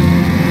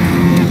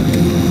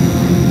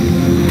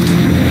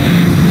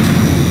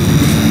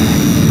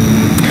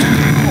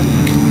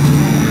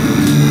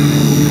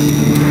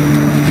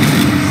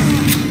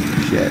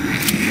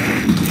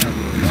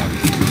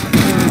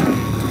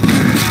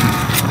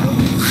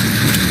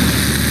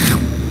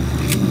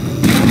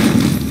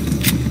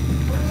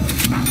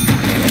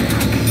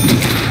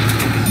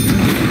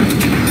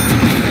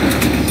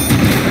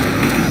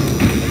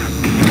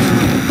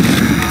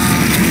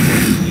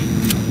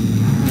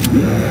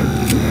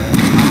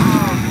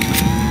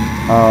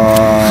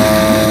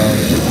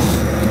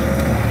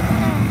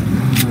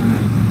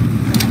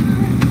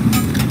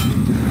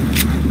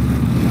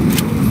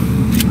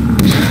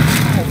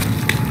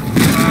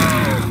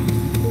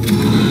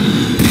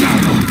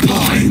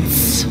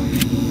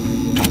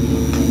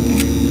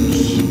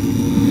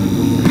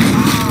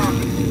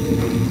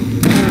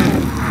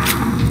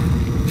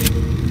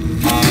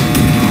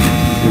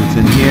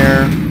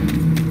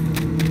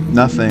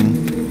 Nothing,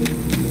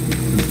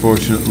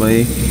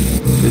 unfortunately.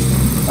 Just,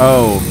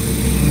 oh.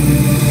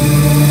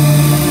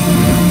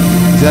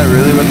 Is that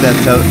really what that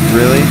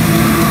really?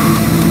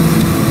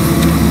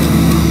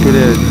 Could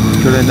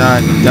it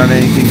not done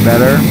anything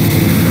better?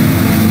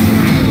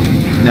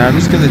 Now I'm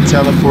just gonna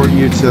teleport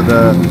you to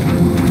a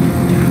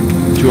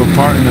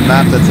part in the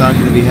map that's not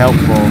gonna be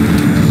helpful.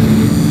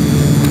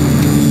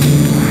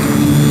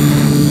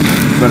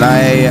 But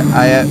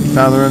I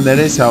found a room that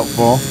is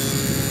helpful.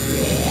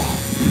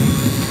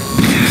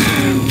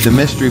 The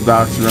mystery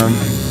box room.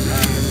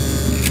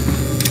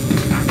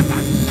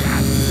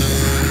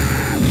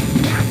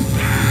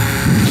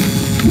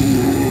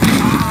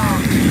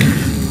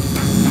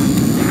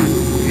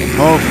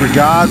 Oh, for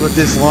God, with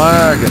this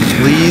lag,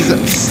 please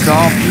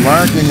stop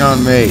lagging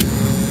on me.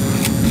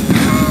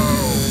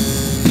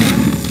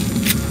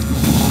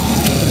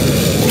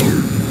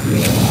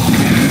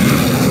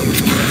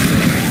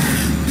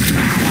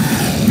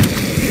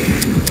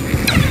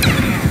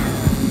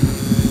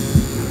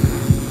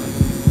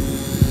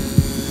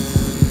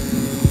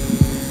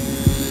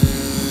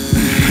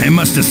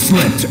 Must have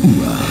slipped.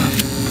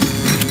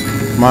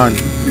 Come on,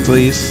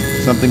 please.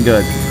 Something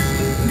good.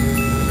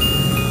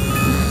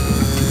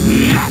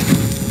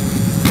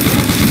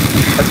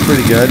 That's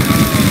pretty good.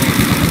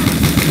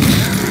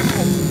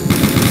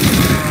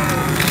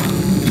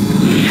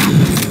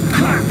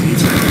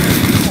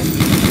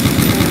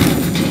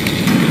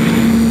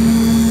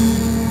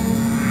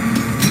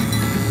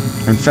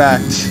 In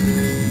fact,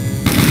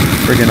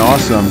 friggin'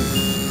 awesome.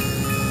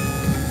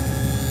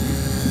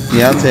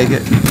 Yeah, I'll take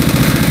it.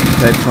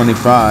 Type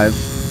 25.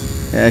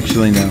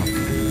 Actually, no.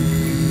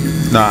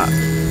 Not.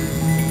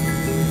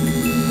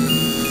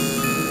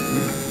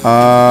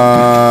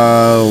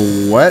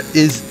 What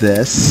is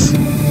this?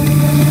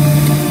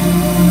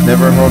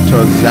 Never heard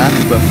of that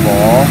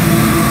before.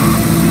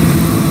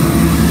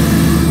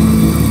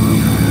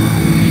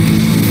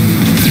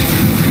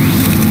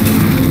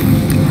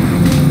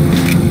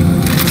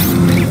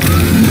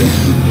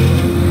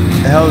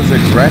 The hell is a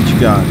Gretsch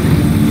gun?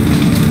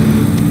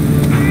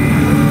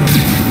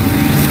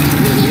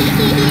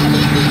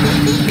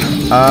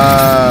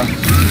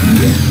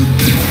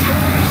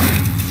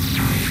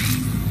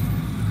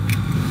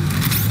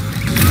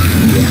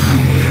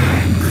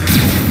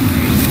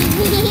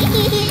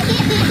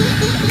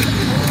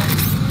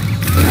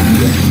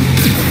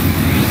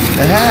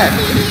 The heck?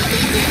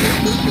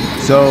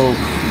 So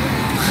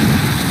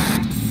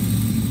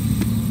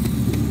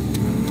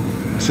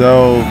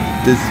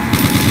this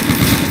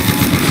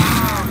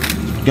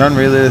gun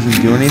really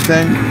doesn't do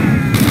anything?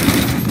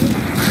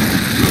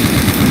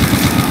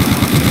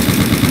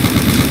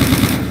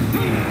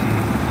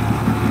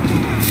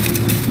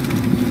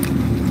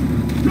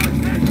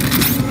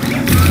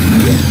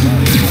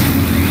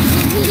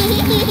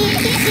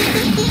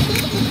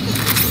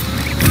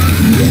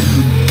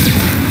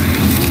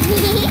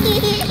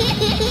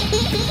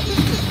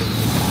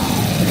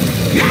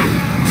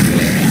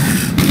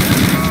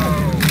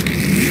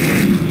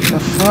 The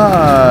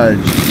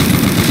fudge.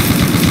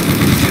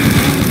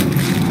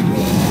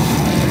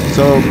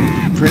 So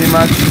pretty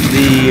much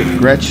the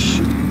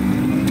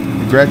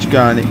Gretsch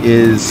gun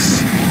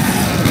is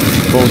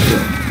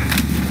bullshit.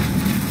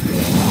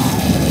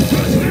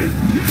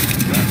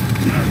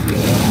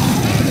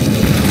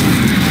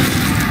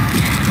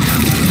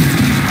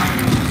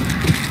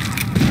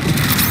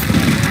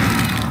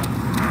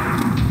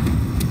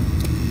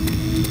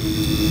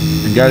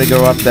 I gotta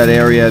go up that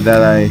area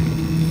that I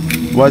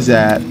was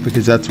at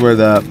because that's where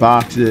the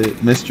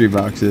mystery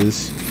box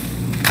is.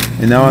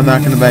 And no, I'm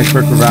not gonna buy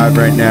quick revive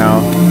right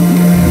now.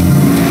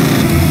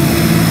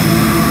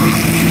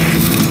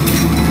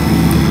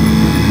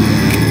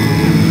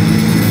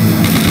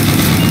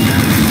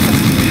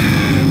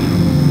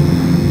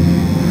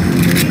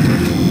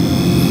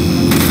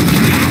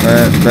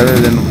 Better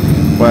than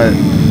what?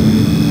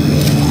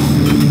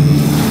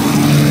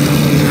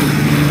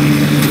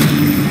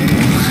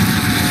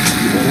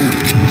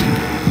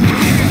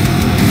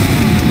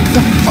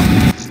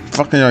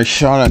 Fucking I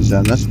shot at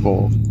them. That's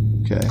bull.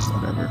 Okay,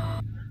 whatever.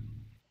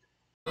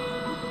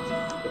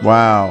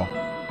 Wow.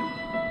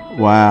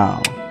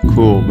 Wow.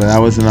 Cool, but I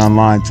wasn't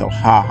online, so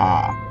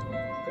haha.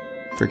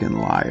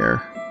 Freaking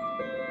liar.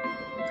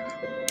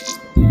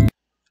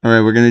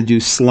 Alright, we're gonna do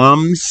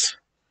slums.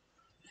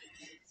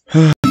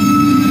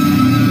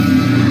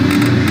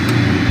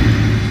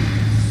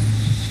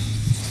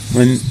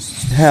 When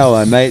hell,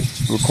 I might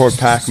record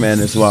Pac-Man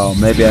as well.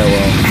 Maybe I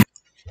will.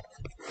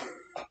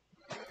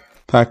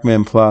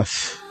 Pac-Man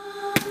Plus.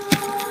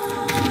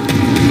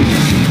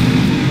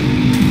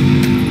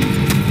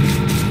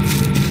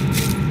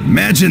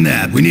 Imagine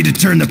that. We need to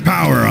turn the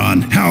power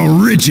on. How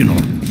original.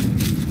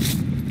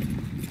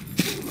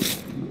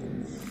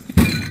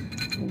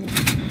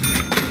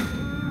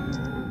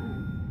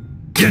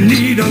 You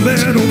need a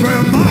little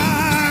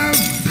revive.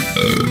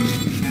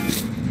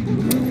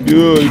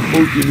 Yeah, I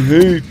fucking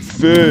hate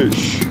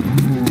fish.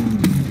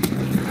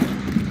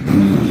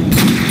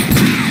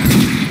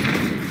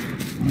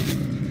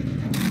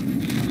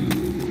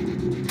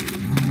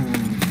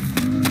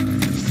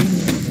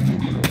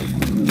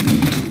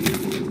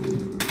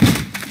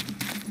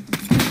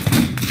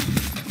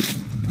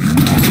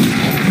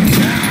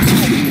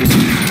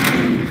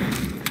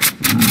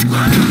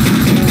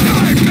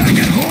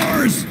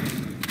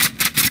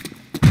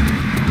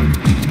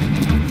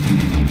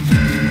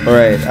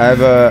 Alright,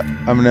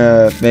 I'm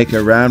gonna make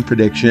a round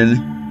prediction.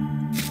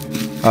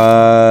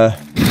 I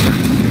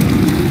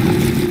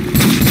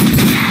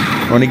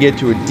want to get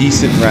to a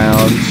decent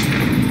round,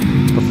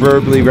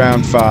 preferably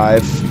round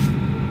 5.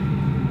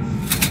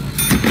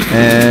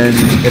 And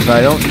if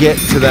I don't get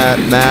to that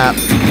map,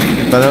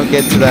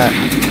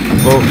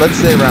 well, let's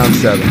say round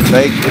 7.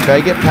 If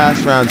I get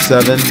past round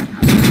 7,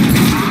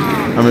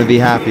 I'm gonna be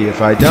happy.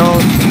 If I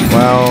don't,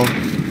 well,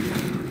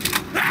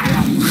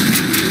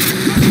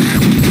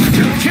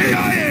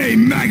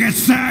 maggot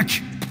sack.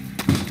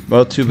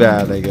 well, too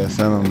bad, I guess.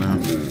 I don't know.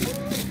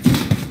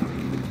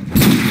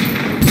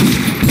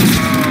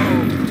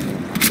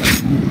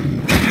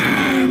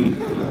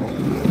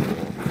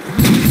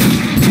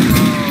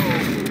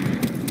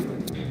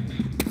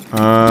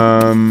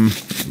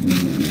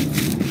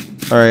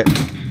 Alright.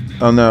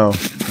 Oh no,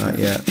 not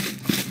yet.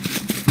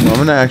 Well, I'm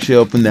gonna actually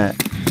open that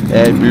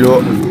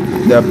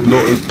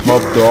bloody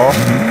pub door.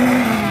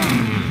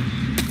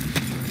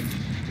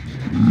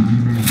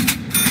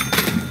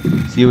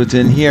 See what's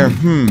in here?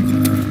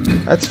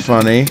 That's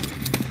funny.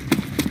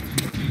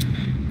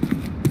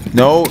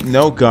 No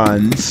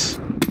guns.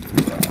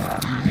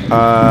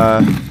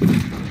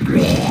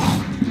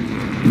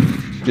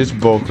 Just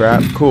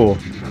bullcrap. Cool.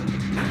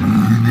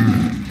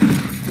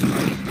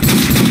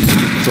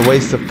 It's a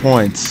waste of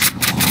points.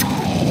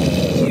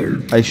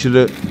 I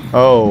should've...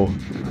 Oh.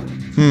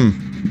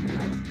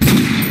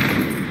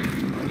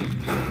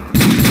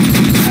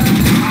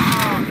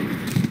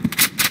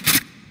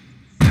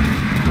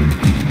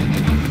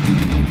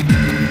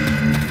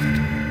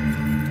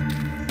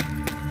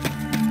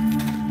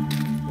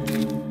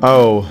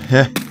 Oh.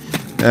 Yeah,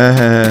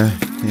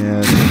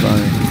 it's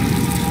funny.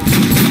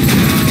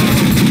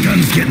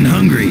 Gun's getting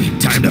hungry.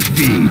 Time to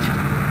feed.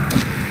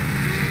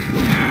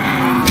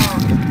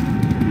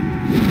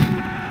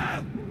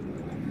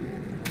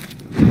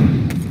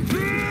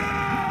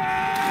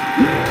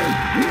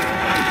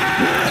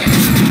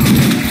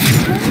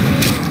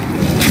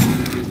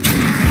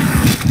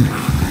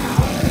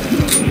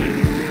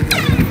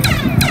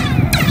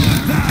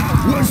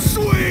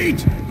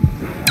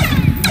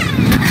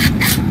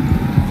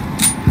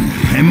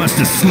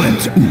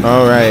 Slipped.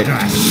 All right.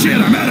 Ah, shit,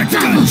 I'm out of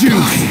gun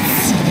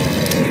juice.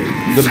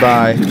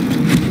 Goodbye.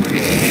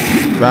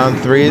 Round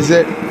 3, is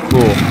it?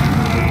 Cool.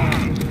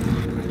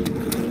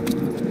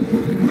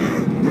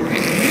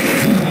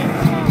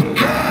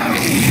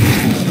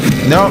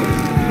 Nope.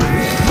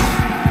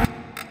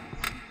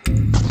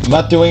 I'm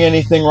not doing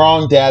anything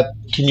wrong, Dad.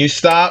 Can you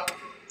stop?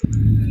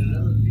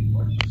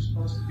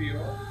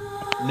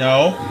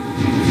 No.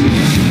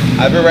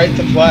 I have a right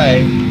to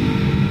play.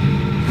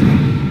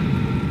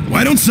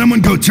 Why don't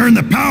someone go turn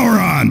the power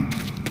on?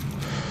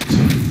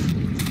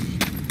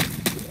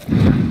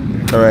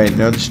 Alright,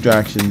 no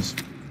distractions.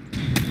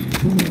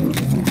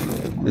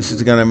 This is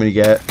the gun I'm gonna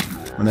get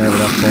when I have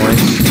enough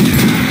points.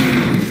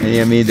 And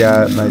yeah, me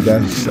and my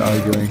dad's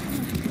arguing.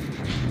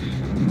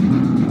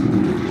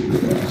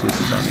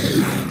 Just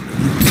fine.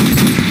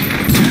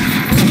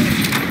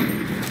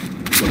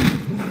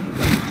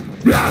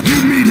 You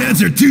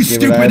meatheads are too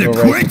stupid to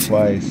quit! To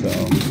play, so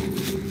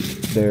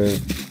they're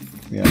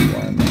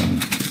why not?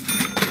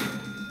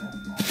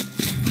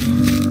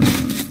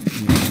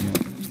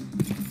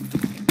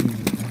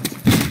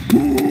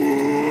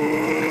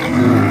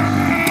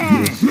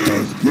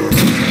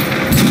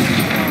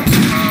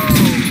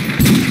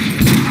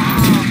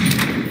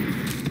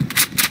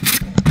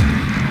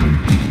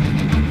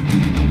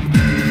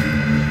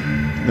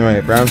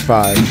 Alright, round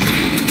 5.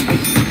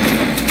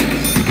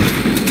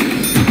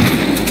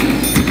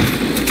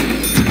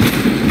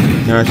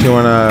 Now I actually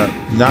want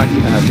to not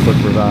have quick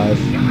revive.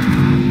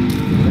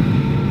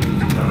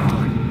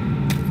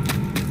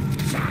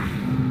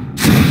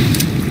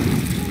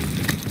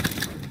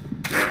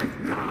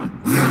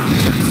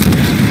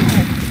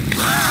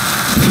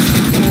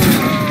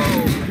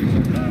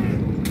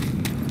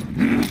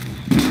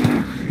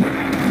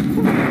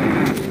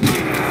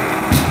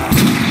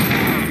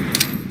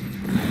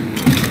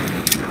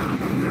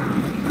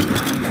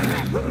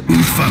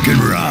 Fucking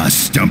raw,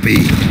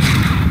 Stumpy.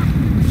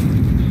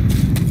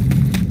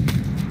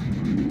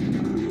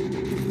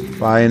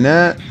 Buying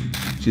that.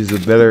 She's a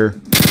better.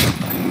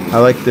 I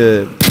like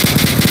the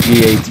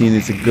G18.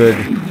 It's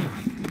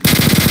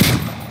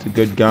a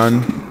good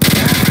gun.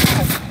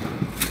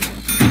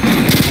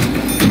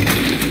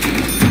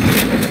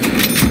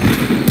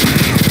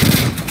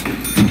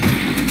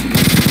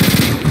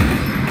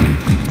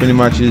 Pretty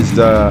much is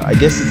the. I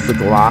guess it's the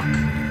Glock,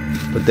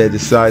 but they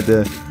decide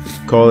to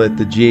call it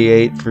the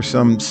G8 for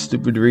some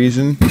stupid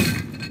reason.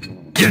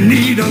 You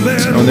need a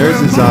little oh, there's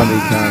a zombie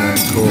kind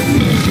of cool.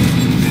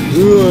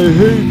 Oh, I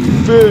hate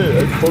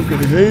fish. I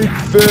fucking hate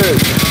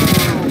fish.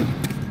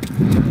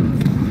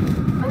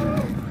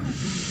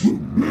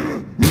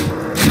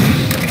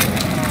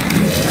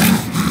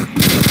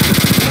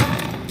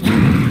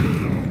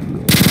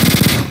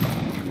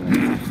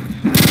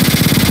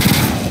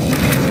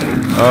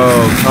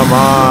 Oh, come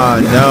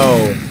on,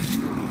 no.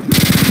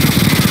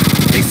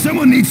 Hey,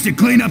 someone needs to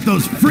clean up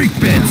those freak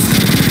bits.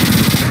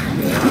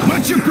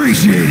 Much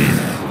appreciated.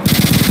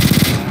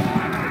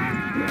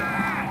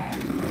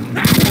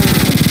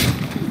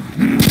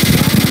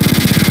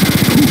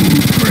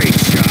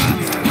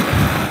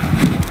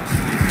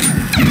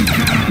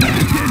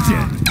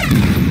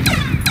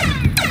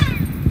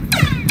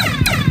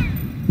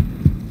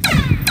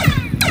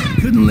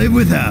 Live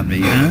without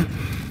me, huh?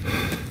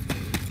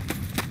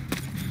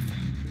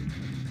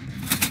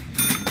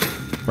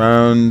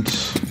 Round.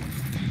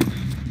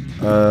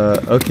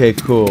 Okay,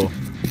 cool.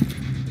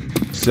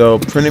 So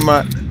pretty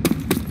much,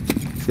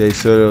 they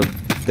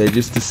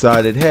just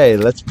decided, hey,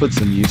 let's put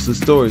some useless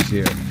doors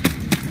here.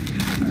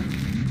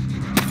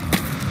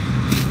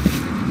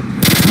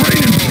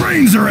 Raining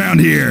brains around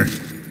here.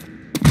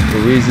 For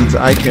reasons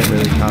I can't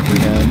really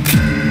comprehend.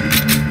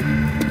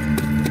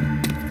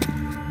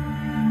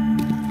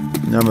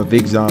 I'm a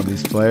big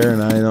zombies player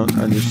and I don't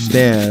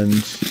understand.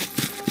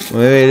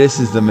 Well, maybe this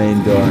is the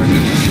main door.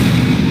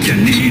 You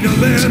need a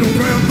little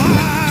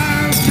revive.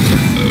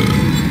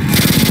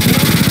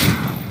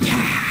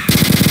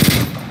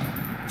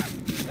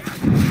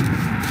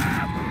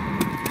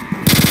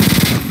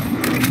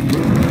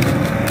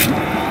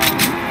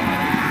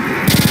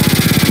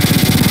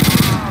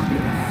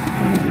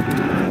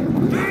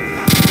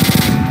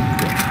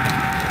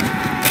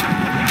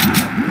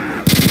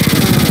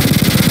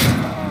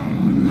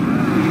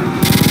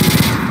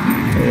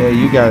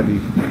 You gotta be.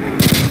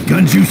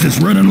 Gun juice is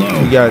running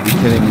low. You gotta be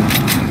kidding me.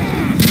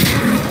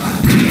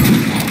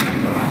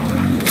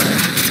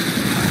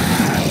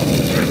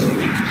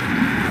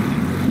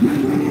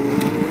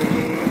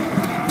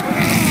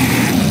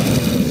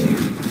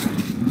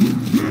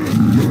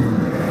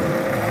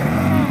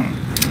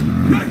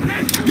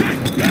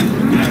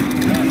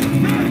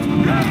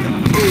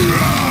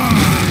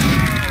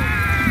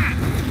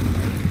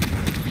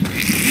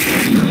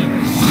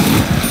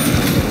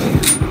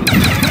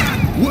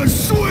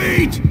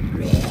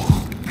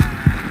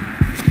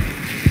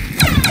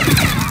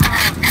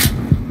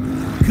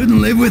 Couldn't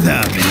live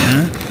without me,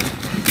 huh?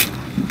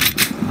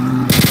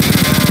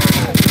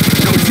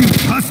 Don't you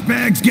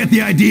pussbags get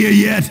the idea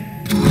yet?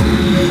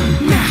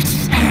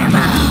 Max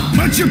ammo.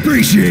 Much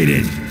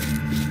appreciated.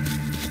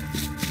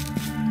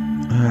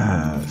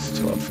 It's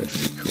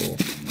 1250, cool.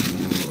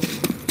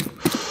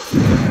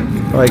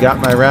 Well, I got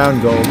my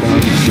round goal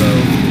done, so.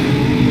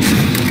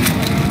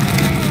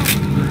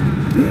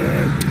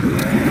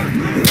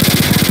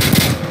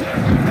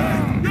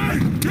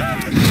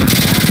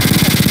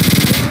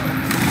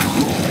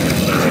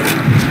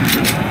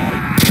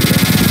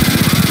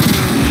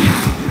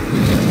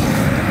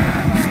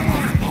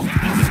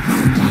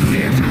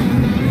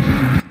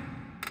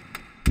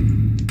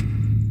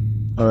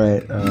 All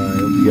right. I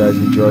hope you guys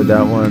enjoyed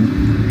that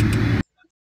one.